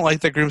I don't like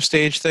the group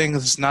stage thing.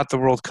 It's not the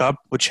World Cup,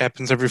 which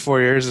happens every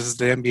 4 years. This is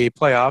the NBA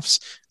playoffs.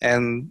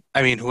 And,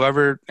 I mean,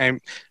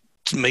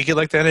 make it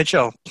like the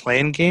NHL.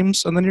 Playing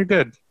games, and then you're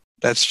good.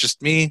 That's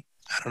just me.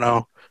 I don't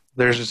know.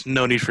 There's just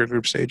no need for a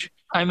group stage.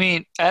 I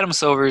mean, Adam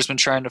Silver has been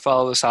trying to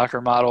follow the soccer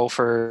model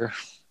for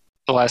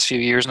the last few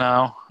years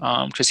now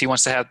because he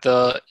wants to have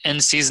the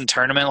in-season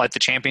tournament like the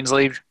Champions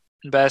League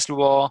in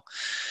basketball.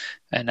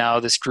 And now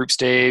this group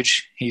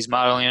stage, he's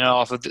modeling it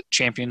off of the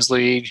Champions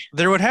League.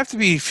 There would have to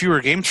be fewer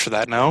games for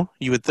that now,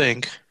 you would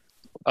think.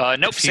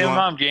 Nope, same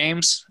amount of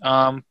games.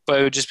 But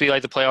it would just be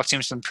like the playoff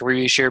teams from the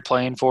previous year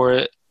playing for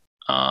it.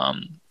 Oh,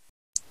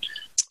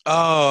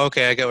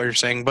 okay, I get what you're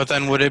saying. But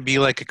then would it be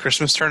like a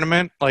Christmas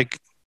tournament like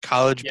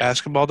college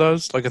basketball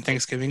does? Like a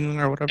Thanksgiving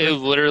or whatever? It would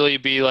literally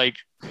be like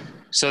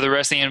 – so the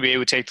rest of the NBA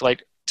would take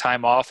like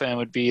time off and it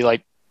would be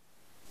like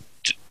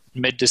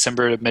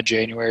mid-December to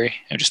mid-January.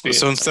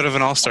 So instead of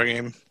an all-star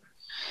game?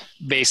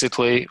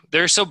 Basically.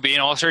 There'll still be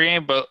an all-star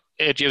game, but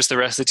it gives the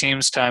rest of the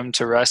teams time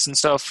to rest and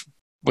stuff,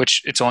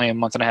 which it's only a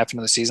month and a half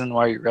into the season.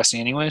 Why are you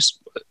resting anyways?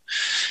 But,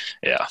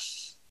 yeah.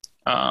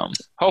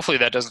 Hopefully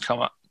that doesn't come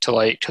up to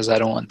light because I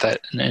don't want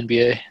that in the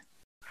NBA.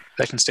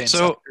 That can stay in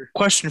soccer.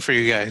 Question for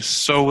you guys.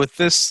 So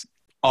with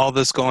all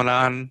this going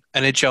on,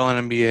 NHL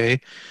and NBA,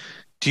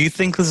 do you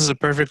think this is a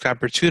perfect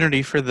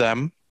opportunity for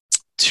them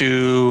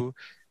to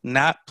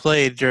not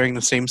play during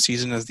the same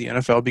season as the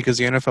NFL because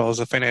the NFL is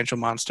a financial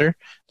monster?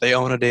 They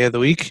own a day of the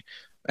week.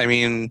 I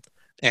mean,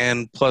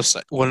 and plus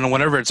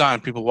whenever it's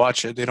on, people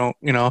watch it. They don't,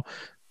 NBA,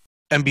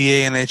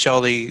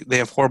 NHL, they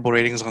have horrible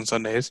ratings on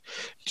Sundays.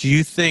 Do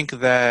you think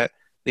that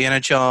the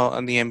NHL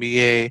and the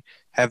NBA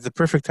have the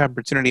perfect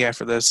opportunity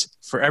after this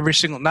for every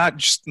single, not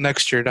just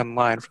next year down the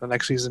line for the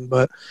next season,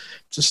 but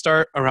to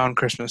start around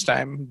Christmas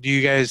time? Do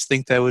you guys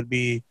think that would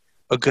be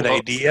a good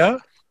idea?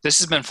 This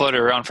has been floated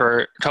around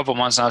for a couple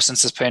months now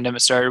since this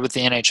pandemic started with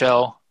the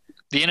NHL.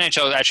 The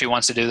NHL actually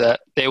wants to do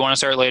that. They want to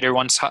start later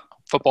once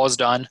football is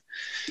done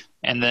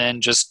and then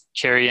just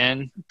carry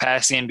in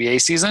past the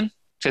NBA season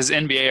because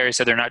NBA already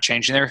said they're not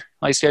changing their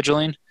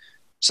scheduling.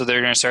 So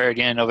they're going to start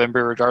again in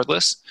November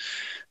regardless.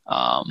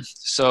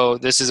 So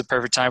this is a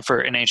perfect time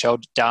for NHL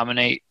to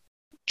dominate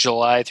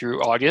July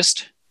through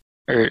August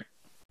or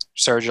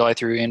start July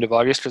through the end of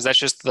August because that's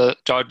just the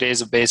dog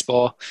days of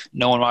baseball.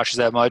 No one watches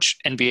that much.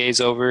 NBA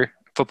is over.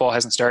 Football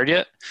hasn't started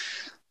yet.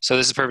 So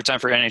this is a perfect time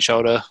for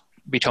NHL to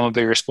become a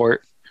bigger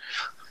sport.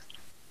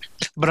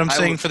 But I'm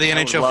saying for the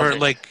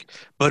NHL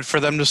but for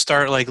them to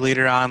start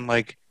later on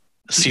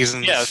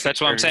seasons. Yeah, that's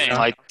what I'm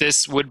saying.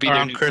 This would be around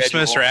their new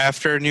Christmas schedule. Or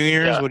after New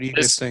Year's. Yeah, what do you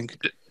guys think?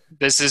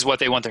 This is what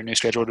they want their new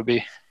schedule to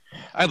be.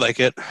 I like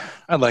it.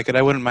 I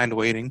wouldn't mind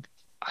waiting.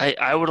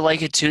 I would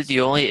like it too.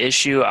 The only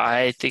issue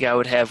I think I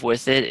would have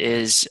with it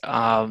is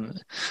how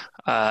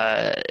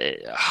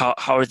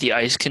are the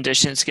ice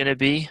conditions going to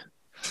be?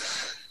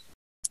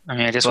 I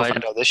mean, I guess we'll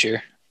find out this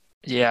year.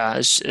 Yeah,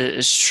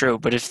 it's true.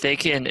 But if they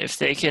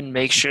can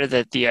make sure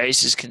that the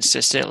ice is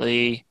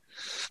consistently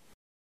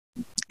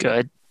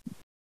good.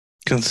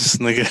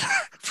 Consistently good.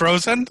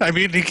 Frozen? I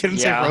mean, you can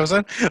say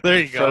frozen? There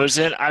you go.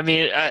 Frozen. I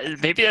mean,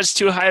 maybe that's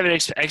too high of an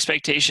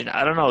expectation.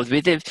 I don't know.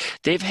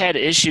 They've had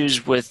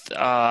issues with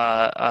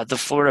the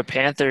Florida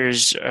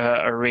Panthers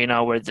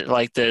arena where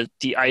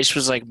the ice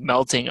was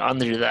melting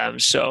under them.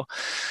 So,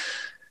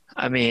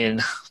 I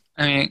mean,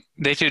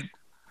 they could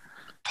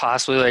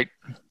possibly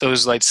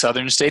those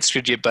southern states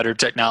could get better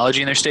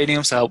technology in their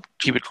stadiums to help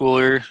keep it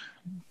cooler,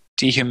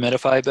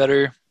 dehumidify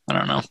better. I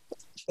don't know.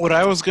 What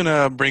I was going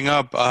to bring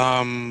up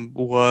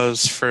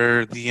was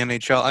for the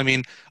NHL. I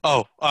mean,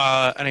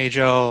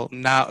 NHL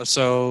now.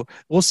 So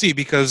we'll see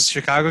because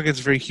Chicago gets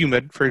very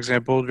humid, for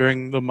example,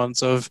 during the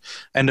months of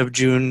end of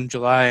June,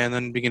 July, and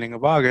then beginning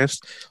of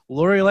August.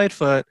 Lori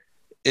Lightfoot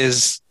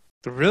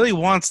really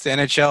wants the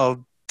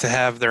NHL to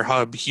have their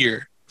hub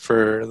here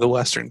for the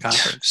Western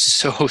Conference.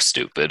 So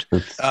stupid.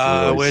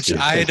 Which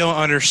I don't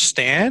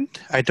understand.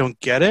 I don't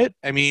get it.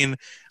 I mean,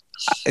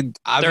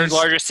 Third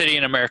largest city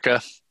in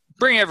America.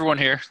 Bring everyone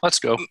here. Let's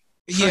go.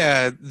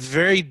 Yeah,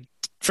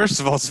 first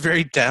of all, it's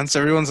very dense.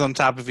 Everyone's on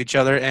top of each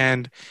other,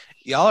 and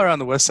y'all are on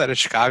the west side of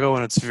Chicago,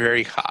 and it's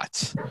very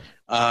hot.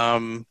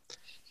 I'm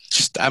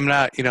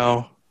not,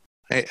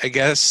 I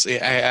guess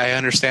I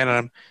understand, and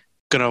I'm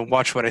going to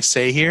watch what I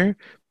say here,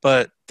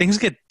 but things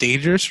get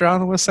dangerous around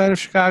the west side of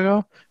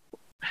Chicago.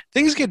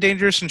 Things get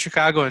dangerous in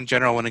Chicago in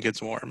general when it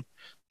gets warm.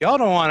 Y'all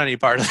don't want any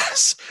part of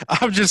this.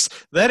 The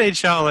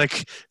NHL,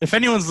 like, if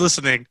anyone's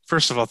listening,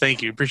 first of all,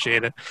 thank you,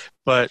 appreciate it,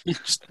 but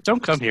just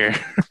don't come here.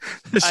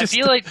 I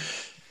feel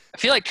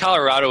like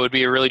Colorado would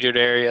be a really good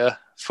area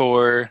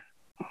for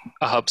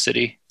a hub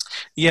city.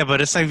 Yeah,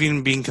 but it's not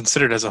even being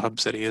considered as a hub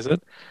city, is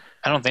it?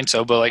 I don't think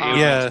so, but like,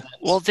 yeah.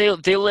 Well, they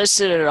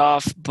listed it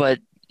off, but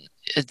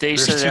they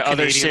said that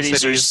other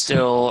cities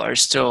are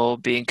still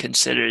being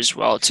considered as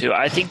well too.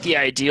 I think the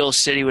ideal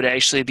city would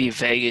actually be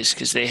Vegas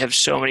because they have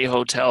so many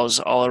hotels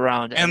all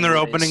around. And they're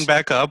opening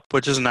back up,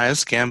 which is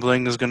nice.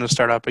 Gambling is going to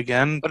start up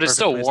again. But it's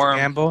still warm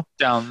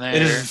down there.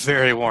 It is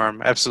very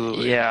warm,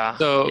 absolutely. Yeah.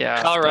 So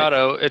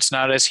Colorado, it's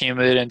not as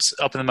humid. It's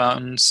up in the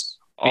mountains.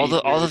 All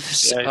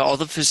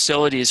the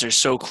facilities are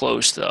so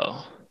close,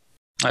 though.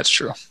 That's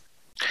true.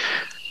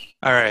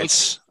 All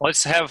right.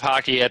 Let's have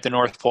hockey at the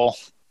North Pole.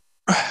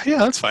 Yeah,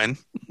 that's fine.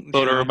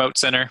 Build a remote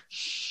center.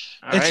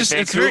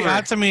 It's very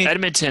odd to me.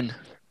 Edmonton.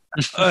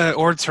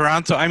 Or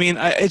Toronto. I mean,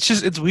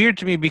 it's weird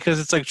to me because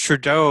it's like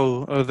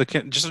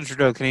Justin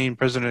Trudeau, Canadian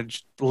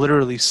president,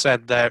 literally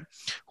said that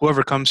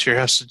whoever comes here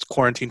has to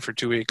quarantine for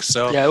 2 weeks.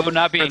 So yeah, it would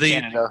not be in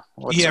Canada.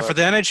 Whatsoever. Yeah, for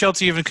the NHL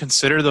to even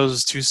consider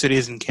those two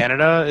cities in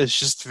Canada is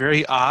just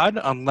very odd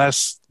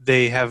unless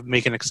they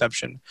make an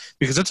exception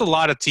because it's a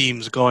lot of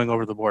teams going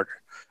over the border.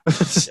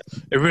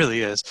 It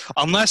really is.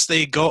 Unless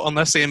they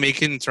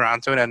make it in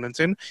Toronto and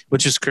Edmonton,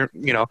 which is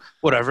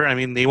whatever. I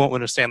mean, they won't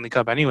win a Stanley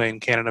Cup anyway in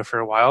Canada for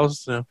a while.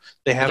 So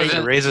they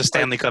haven't raised a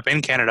Stanley Cup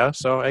in Canada.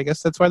 So I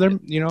guess that's why they're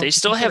They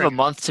still have a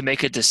month to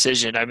make a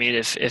decision. I mean,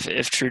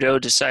 if Trudeau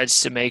decides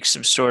to make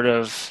some sort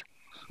of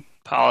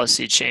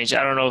policy change,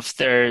 I don't know if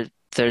they're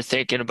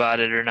thinking about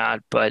it or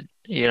not, but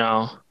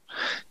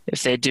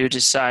if they do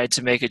decide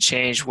to make a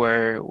change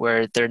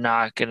where they're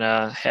not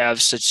gonna have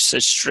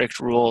such strict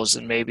rules,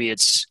 and maybe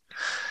it's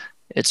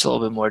a little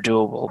bit more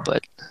doable.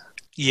 But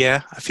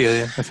yeah, I feel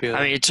you.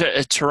 I mean,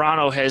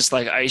 Toronto has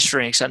like ice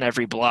rinks on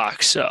every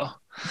block, so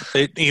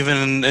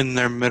even in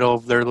their middle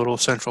of their little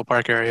Central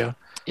Park area.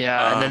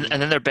 Yeah,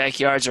 and then their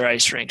backyards are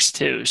ice rinks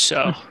too.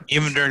 So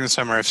even during the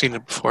summer, I've seen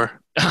it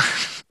before. All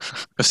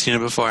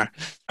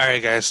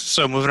right, guys.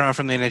 So moving on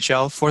from the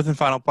NHL, fourth and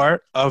final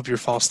part of your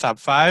false top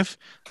five.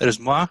 That is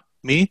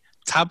me.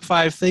 Top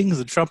 5 things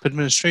the Trump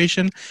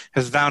administration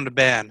has vowed to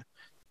ban.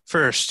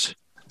 First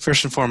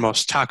and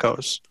foremost,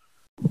 tacos.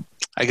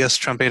 I guess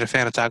Trump ain't a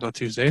fan of Taco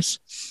Tuesdays.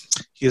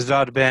 He has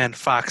vowed to ban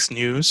Fox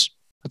News.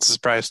 That's a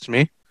surprise to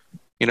me.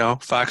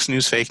 Fox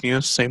News, fake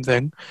news, same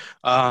thing.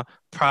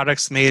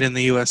 Products made in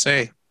the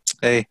USA.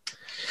 Hey,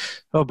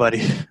 buddy.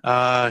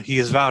 He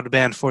has vowed to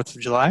ban 4th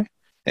of July,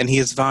 and he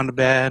has vowed to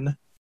ban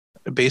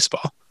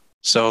baseball.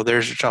 So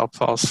there's your top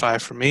false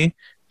 5 for me.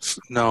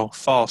 No,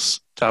 false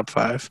top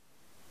 5.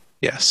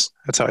 Yes,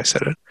 that's how I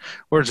said it.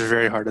 Words are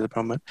very hard at the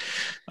moment.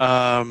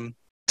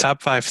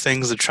 Top 5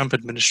 things the Trump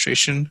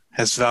administration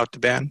has vowed to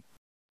ban.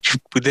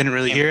 We didn't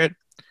really hear it.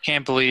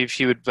 Can't believe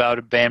he would vow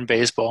to ban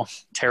baseball.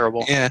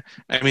 Terrible. Yeah,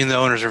 I mean, the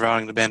owners are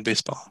vowing to ban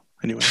baseball.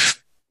 Anyway,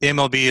 the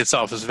MLB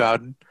itself has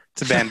vowed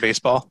to ban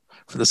baseball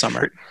for the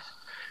summer.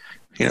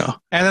 And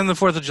then the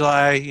 4th of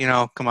July,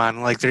 come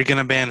on. Like, they're going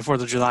to ban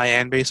 4th of July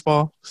and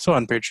baseball? So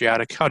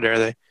unpatriotic. How dare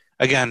they?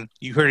 Again,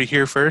 you heard it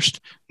here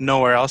first.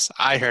 Nowhere else.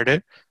 I heard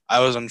it. I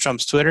was on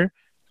Trump's Twitter.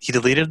 He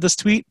deleted this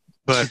tweet,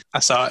 but I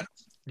saw it.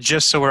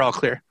 Just so we're all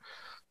clear.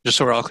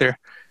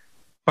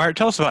 Bart,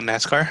 tell us about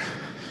NASCAR.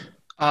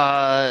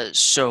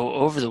 So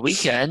over the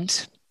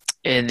weekend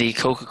in the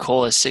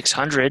Coca-Cola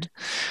 600.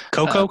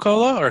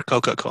 Coca-Cola or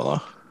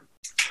Coca-Cola?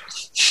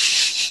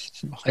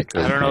 I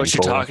don't know what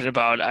you're talking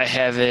about. I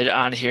have it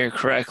on here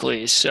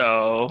correctly,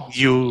 so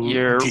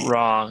you're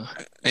wrong.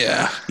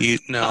 Yeah,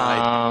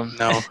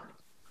 no.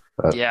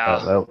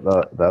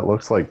 That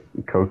looks like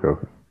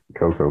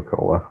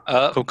Coca-Cola.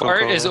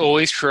 Bart is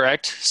always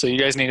correct, so you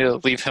guys need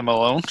to leave him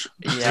alone.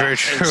 Yeah, very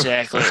true.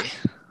 Exactly.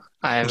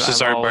 I'm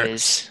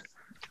always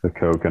the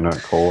coconut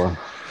cola.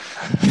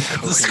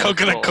 This is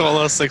Coconut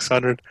Cola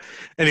 600.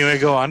 Anyway,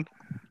 go on.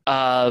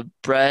 Brad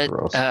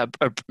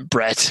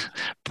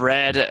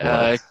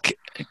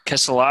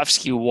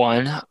Keselowski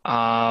won.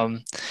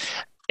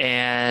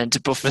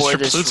 And before Mr.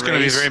 this Plute's race, going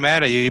to be very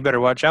mad at you. You better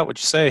watch out what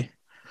you say.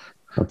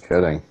 I'm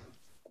kidding.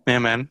 Yeah,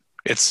 man.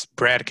 It's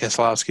Brad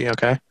Keselowski,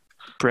 okay?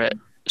 Brett.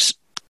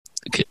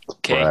 Okay.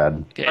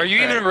 Brad. Okay. Are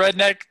you even a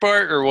redneck,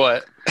 Bart, or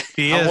what?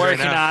 I'm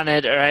working on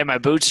it. All right, my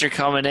boots are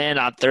coming in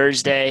on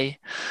Thursday.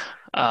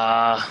 He's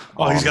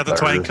got the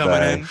twang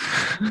coming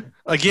in.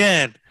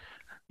 Again,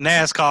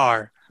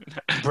 NASCAR.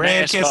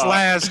 Brad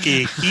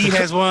Keselowski. He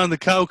has won the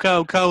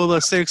Coca-Cola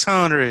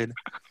 600.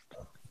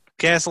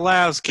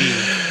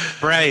 Keselowski.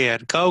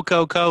 Brad.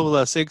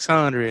 Coca-Cola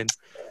 600.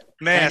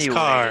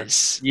 NASCAR.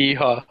 Anyways.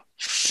 Yeehaw.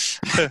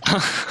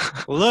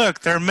 Look,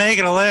 they're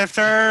making a left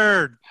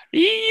turn.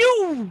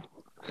 Ew.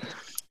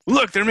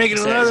 Look, they're making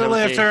Is that another okay?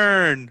 left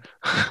turn.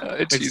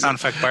 It's Make the sound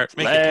effect part.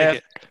 Make left,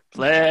 it.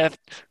 left,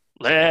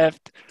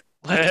 left,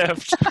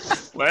 left,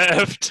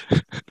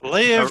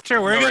 Left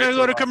turn. We're No, going to right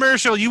go to to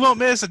commercial. You won't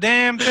miss a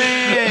damn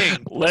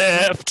thing.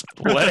 left.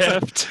 And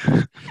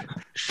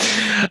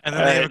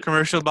then they have a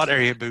commercial about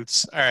area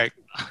boots. All right.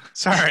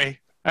 Sorry.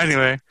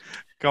 Anyway,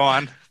 go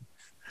on.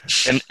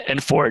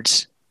 And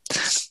Fords.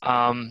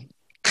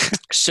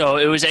 So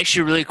it was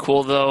actually really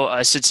cool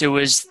though, since it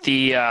was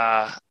the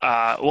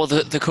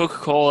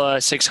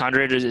Coca-Cola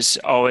 600 is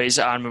always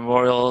on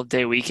Memorial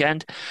Day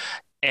weekend,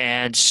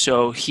 and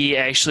so he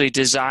actually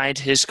designed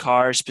his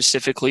car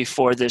specifically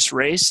for this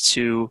race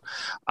to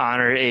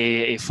honor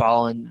a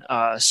fallen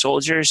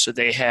soldier. So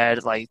they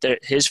had like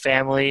his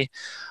family.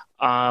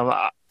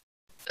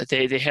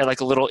 They had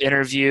like a little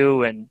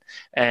interview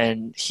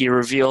and he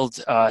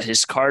revealed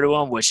his car to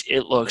him, which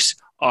it looks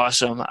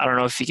awesome. I don't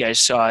know if you guys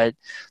saw it.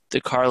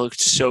 The car looked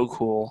so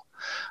cool.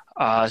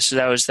 So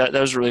that was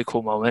a really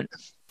cool moment.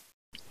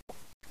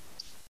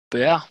 But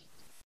yeah.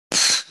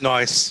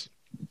 Nice.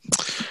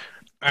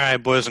 All right,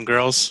 boys and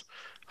girls.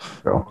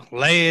 Go.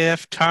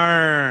 Left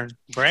turn.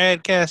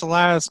 Brad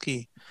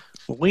Keselowski.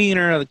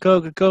 Wiener of the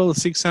Coca-Cola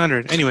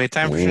 600. Anyway,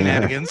 time for Wiener.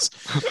 shenanigans.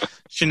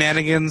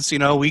 Shenanigans,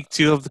 week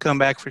 2 of the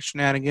comeback for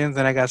shenanigans,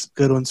 and I got some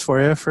good ones for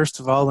you. First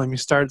of all, let me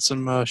start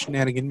some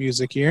shenanigan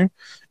music here,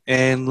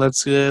 and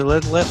let's roll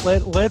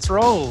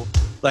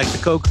like the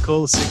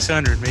Coca-Cola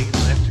 600, making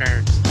left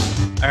turns.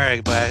 All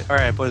right,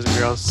 boys and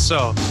girls.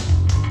 So,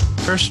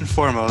 first and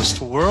foremost,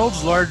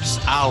 world's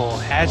largest owl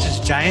hatches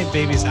giant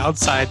babies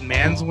outside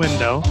man's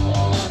window,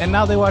 and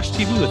now they watch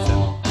TV with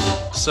them.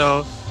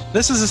 So,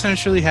 this is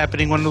essentially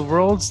happening when the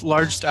world's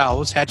largest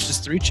owls hatches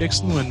 3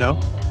 chicks in the window.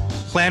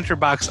 Planter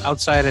box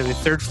outside of a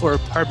 3rd floor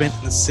apartment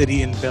in a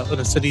city in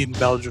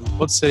Belgium.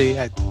 What city?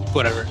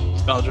 Whatever.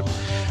 It's Belgium.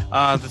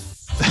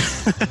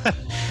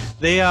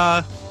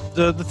 The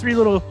 3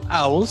 little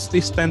owls, they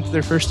spent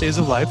their first days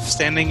of life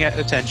standing at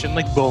attention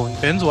like bowling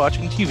pins,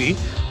 watching TV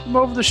from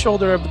over the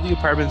shoulder of the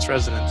apartment's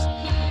residents.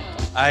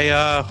 I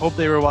hope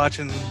he was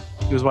watching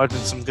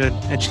some good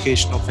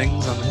educational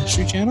things on the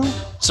History Channel.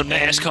 Some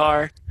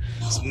NASCAR.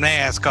 Some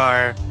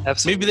NASCAR.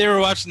 Absolutely. Maybe they were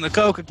watching the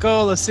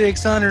Coca-Cola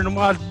 600 and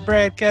watching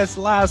Brad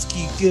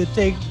Keselowski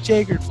take the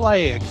checkered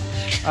flag.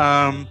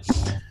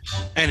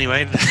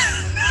 Anyway,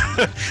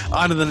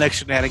 on to the next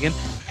shenanigan.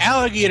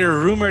 Alligator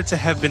rumored to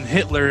have been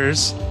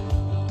Hitler's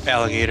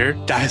alligator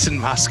dies in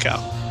Moscow.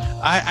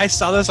 I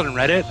saw this on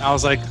Reddit. I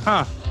was like,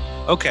 huh,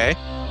 okay.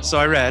 So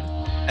I read,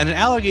 and an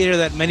alligator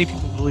that many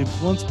people believe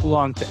once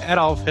belonged to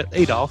Adolf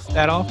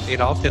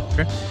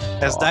Hitler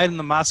has died in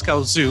the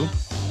Moscow Zoo.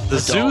 The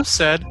zoo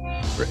said,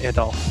 for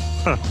Adolf.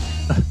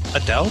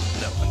 Adele?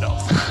 No,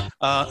 Adolf.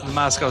 The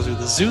Moscow Zoo.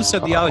 The zoo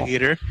said the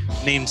alligator,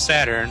 named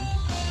Saturn,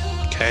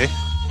 okay.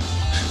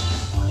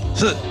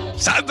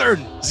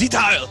 Saturn!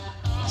 Zitile!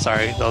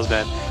 Sorry, that was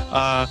bad.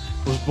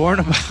 Was born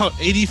about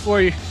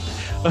 84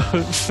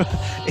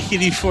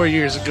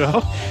 years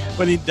ago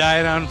when he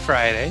died on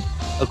Friday.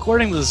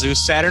 According to the zoo,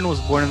 Saturn was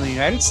born in the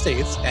United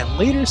States and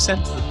later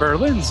sent to the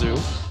Berlin Zoo,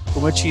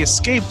 from which he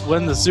escaped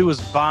when the zoo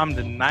was bombed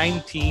in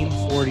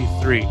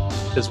 1943.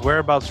 His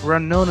whereabouts were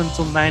unknown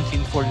until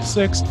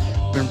 1946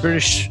 when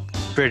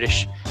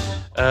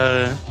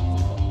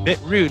bit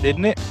rude,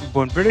 isn't it?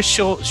 When British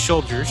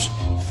soldiers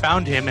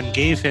found him and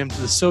gave him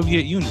to the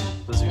Soviet Union,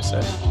 the zoo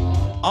said.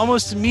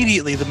 Almost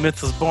immediately, the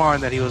myth was born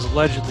that he was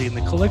allegedly in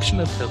the collection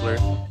of Hitler,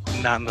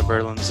 not in the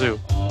Berlin Zoo,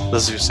 the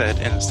zoo said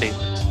in a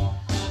statement.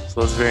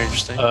 So that's very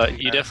interesting.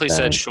 You definitely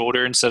said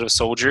shoulder instead of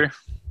soldier.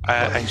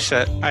 I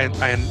said, I'm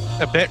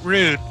a bit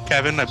rude,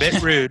 Kevin, a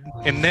bit rude,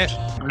 isn't it?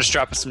 I'm just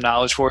dropping some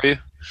knowledge for you.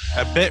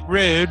 A bit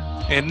rude,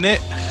 isn't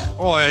it?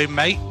 Oi,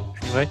 mate.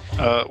 Anyway,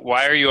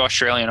 Why are you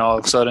Australian all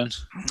of a sudden?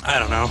 I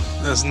don't know.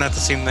 Isn't that the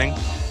same thing?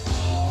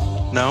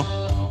 No?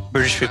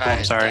 British people,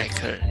 I'm sorry. I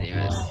couldn't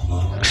even.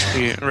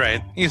 Yeah,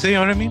 right. You see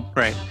what I mean?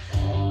 Right.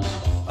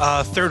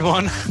 Third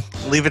one,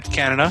 leave it to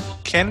Canada.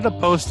 Canada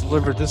Post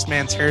delivered this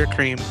man's hair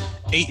cream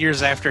 8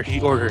 years after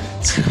he ordered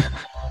it.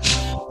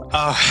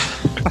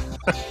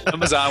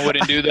 Amazon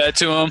wouldn't do that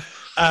to him.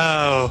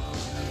 Oh.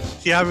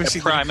 He obviously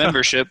Prime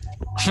membership.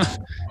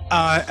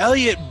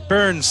 Elliot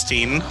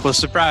Bernstein was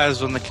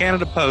surprised when the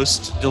Canada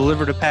Post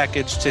delivered a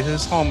package to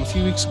his home a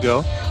few weeks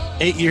ago,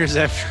 8 years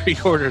after he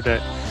ordered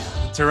it.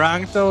 The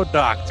Toronto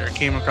doctor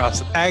came across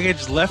the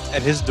package left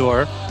at his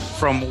door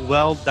from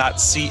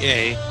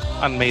well.ca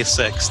on May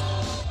 6th.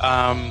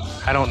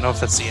 I don't know if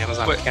that's the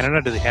Amazon in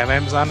Canada. Do they have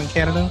Amazon in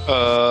Canada?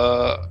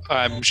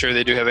 I'm sure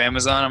they do have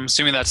Amazon. I'm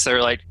assuming that's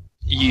their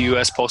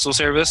U.S. Postal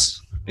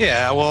Service.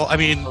 Yeah, well, I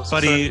mean,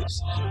 buddy,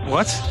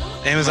 what?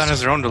 Amazon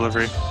has their own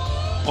delivery.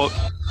 Well,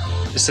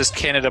 it says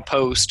Canada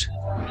Post.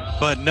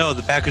 But no,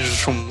 the package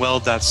is from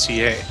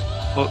well.ca.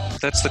 Well,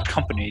 that's the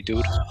company,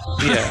 dude.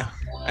 Yeah.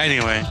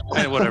 Anyway,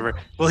 whatever.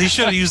 Well, he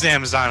should have used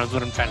Amazon is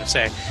what I'm trying to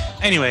say.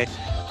 Anyway,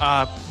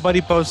 But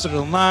he posted it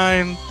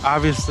online.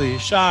 Obviously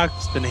shocked.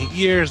 It's been 8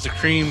 years. The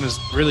cream is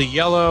really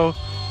yellow,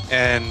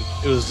 and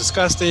it was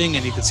disgusting.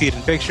 And you can see it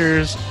in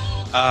pictures.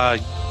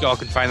 Y'all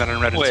can find that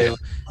on Reddit too.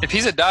 If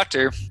he's a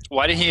doctor,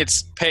 why did he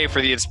pay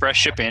for the express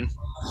shipping?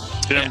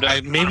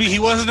 Maybe he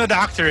wasn't a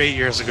doctor 8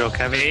 years ago,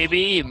 Kevin.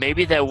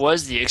 Maybe that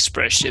was the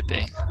express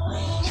shipping.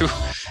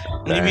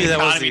 Maybe that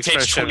was the Economy express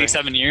takes shipping.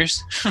 27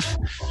 years.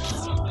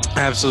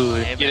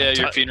 Absolutely. Hey, Get man, out of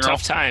your funeral.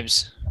 Tough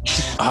times.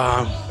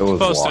 It was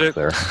Posted a it. walk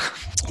there.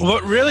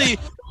 What really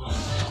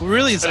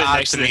is Put it odd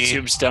next to to the me.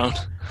 tombstone.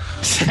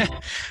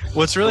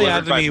 What's really Delivered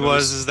odd to by me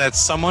Moose. is that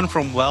someone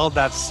from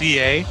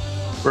well.ca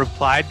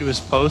replied to his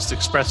post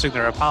expressing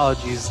their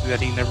apologies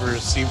that he never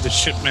received the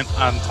shipment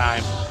on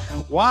time.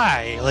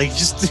 Why? Like,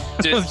 just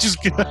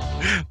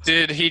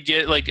Did he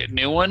get like a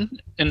new one?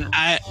 And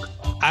I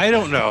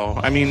don't know.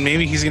 I mean,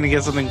 maybe he's going to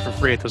get something for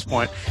free at this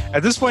point.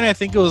 At this point, I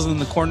think it was in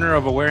the corner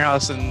of a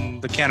warehouse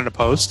in the Canada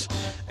Post,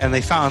 and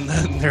they found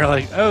that, and they're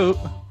like, oh,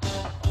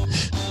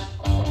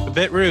 a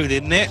bit rude,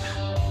 isn't it?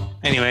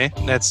 Anyway,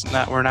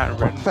 we're not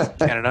in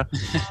Canada.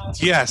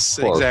 Yes,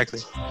 Close. exactly.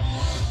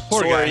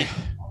 Poor Sorry.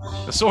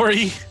 guy. Sorry.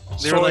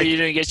 They were Sorry like, you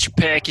didn't get your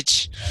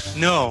package.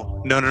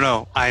 no.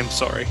 I'm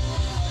sorry.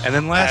 And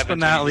then last but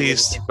not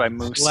least, by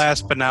Moose.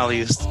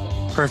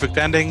 perfect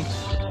ending.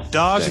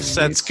 Dog Dang.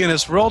 sets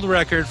Guinness World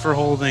Record for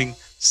holding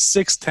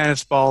 6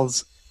 tennis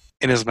balls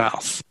in his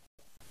mouth.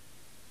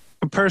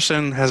 A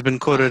person has been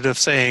quoted of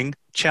saying,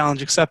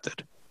 "Challenge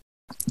accepted."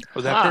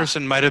 Well, that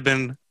person might have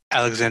been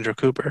Alexandra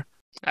Cooper.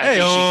 I think she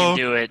Hey-o. can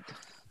do it.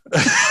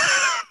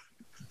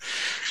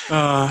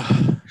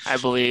 I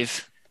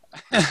believe.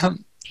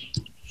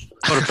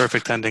 What a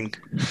perfect ending.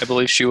 I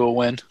believe she will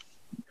win.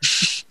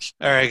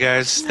 All right,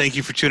 guys. Thank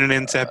you for tuning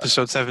in to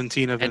episode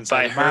 17 of And Inside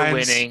by the her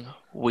Minds. winning,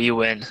 we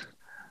win.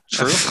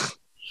 True.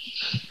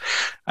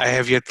 I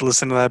have yet to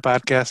listen to that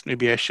podcast.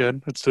 Maybe I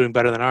should. It's doing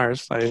better than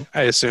ours, I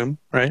assume,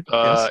 right?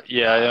 Yes.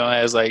 Yeah, it only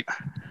has like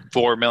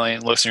 4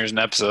 million listeners an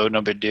episode.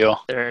 No big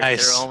deal. They're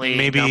Nice. only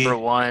Maybe- number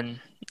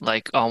one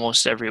like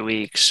almost every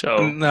week.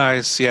 So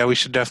Nice. Yeah, we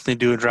should definitely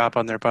do a drop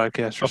on their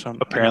podcast or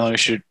something. Apparently, we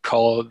should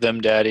call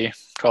them daddy.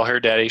 Call her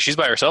daddy. She's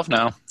by herself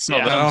now. It's not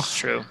yeah, them. that's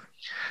true.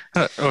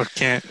 Or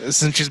can't.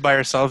 Since she's by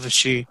herself, is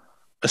she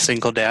a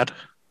single dad?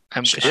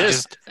 She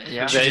is.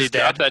 Yeah, She They just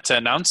dropped dad? that to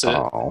announce it.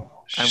 Oh.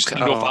 She's I'm-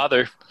 single oh.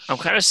 father. I'm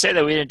kind of sad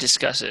that we didn't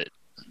discuss it.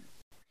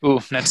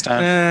 Ooh, next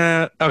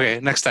time. Okay,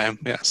 next time.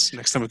 Yes,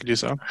 next time we can do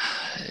so.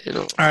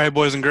 It'll All right,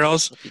 boys and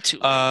girls. be too.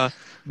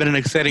 Been an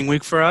exciting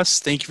week for us.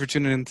 Thank you for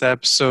tuning in to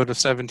episode of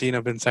 17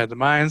 of Inside the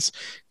Minds.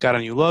 Got a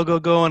new logo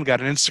going, got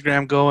an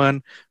Instagram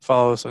going.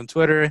 Follow us on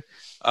Twitter.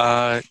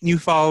 New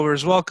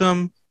followers,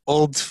 welcome.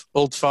 Old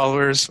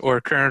followers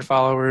or current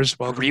followers,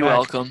 welcome back.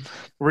 Re-welcome.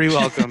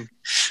 Re-welcome.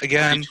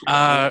 Again,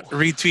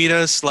 retweet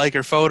us, like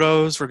our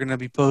photos. We're going to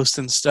be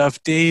posting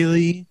stuff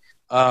daily.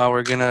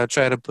 We're going to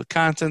try to put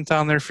content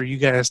on there for you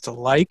guys to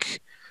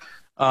like.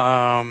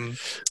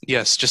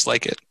 Yes, just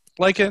like it.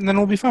 Like it, and then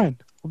we'll be fine.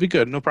 We'll be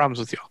good. No problems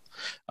with y'all.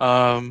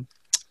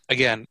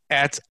 Again,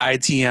 at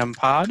ITM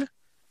Pod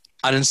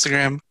on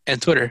Instagram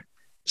and Twitter.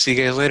 See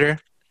you guys later.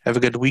 Have a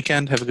good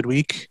weekend. Have a good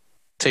week.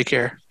 Take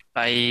care.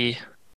 Bye.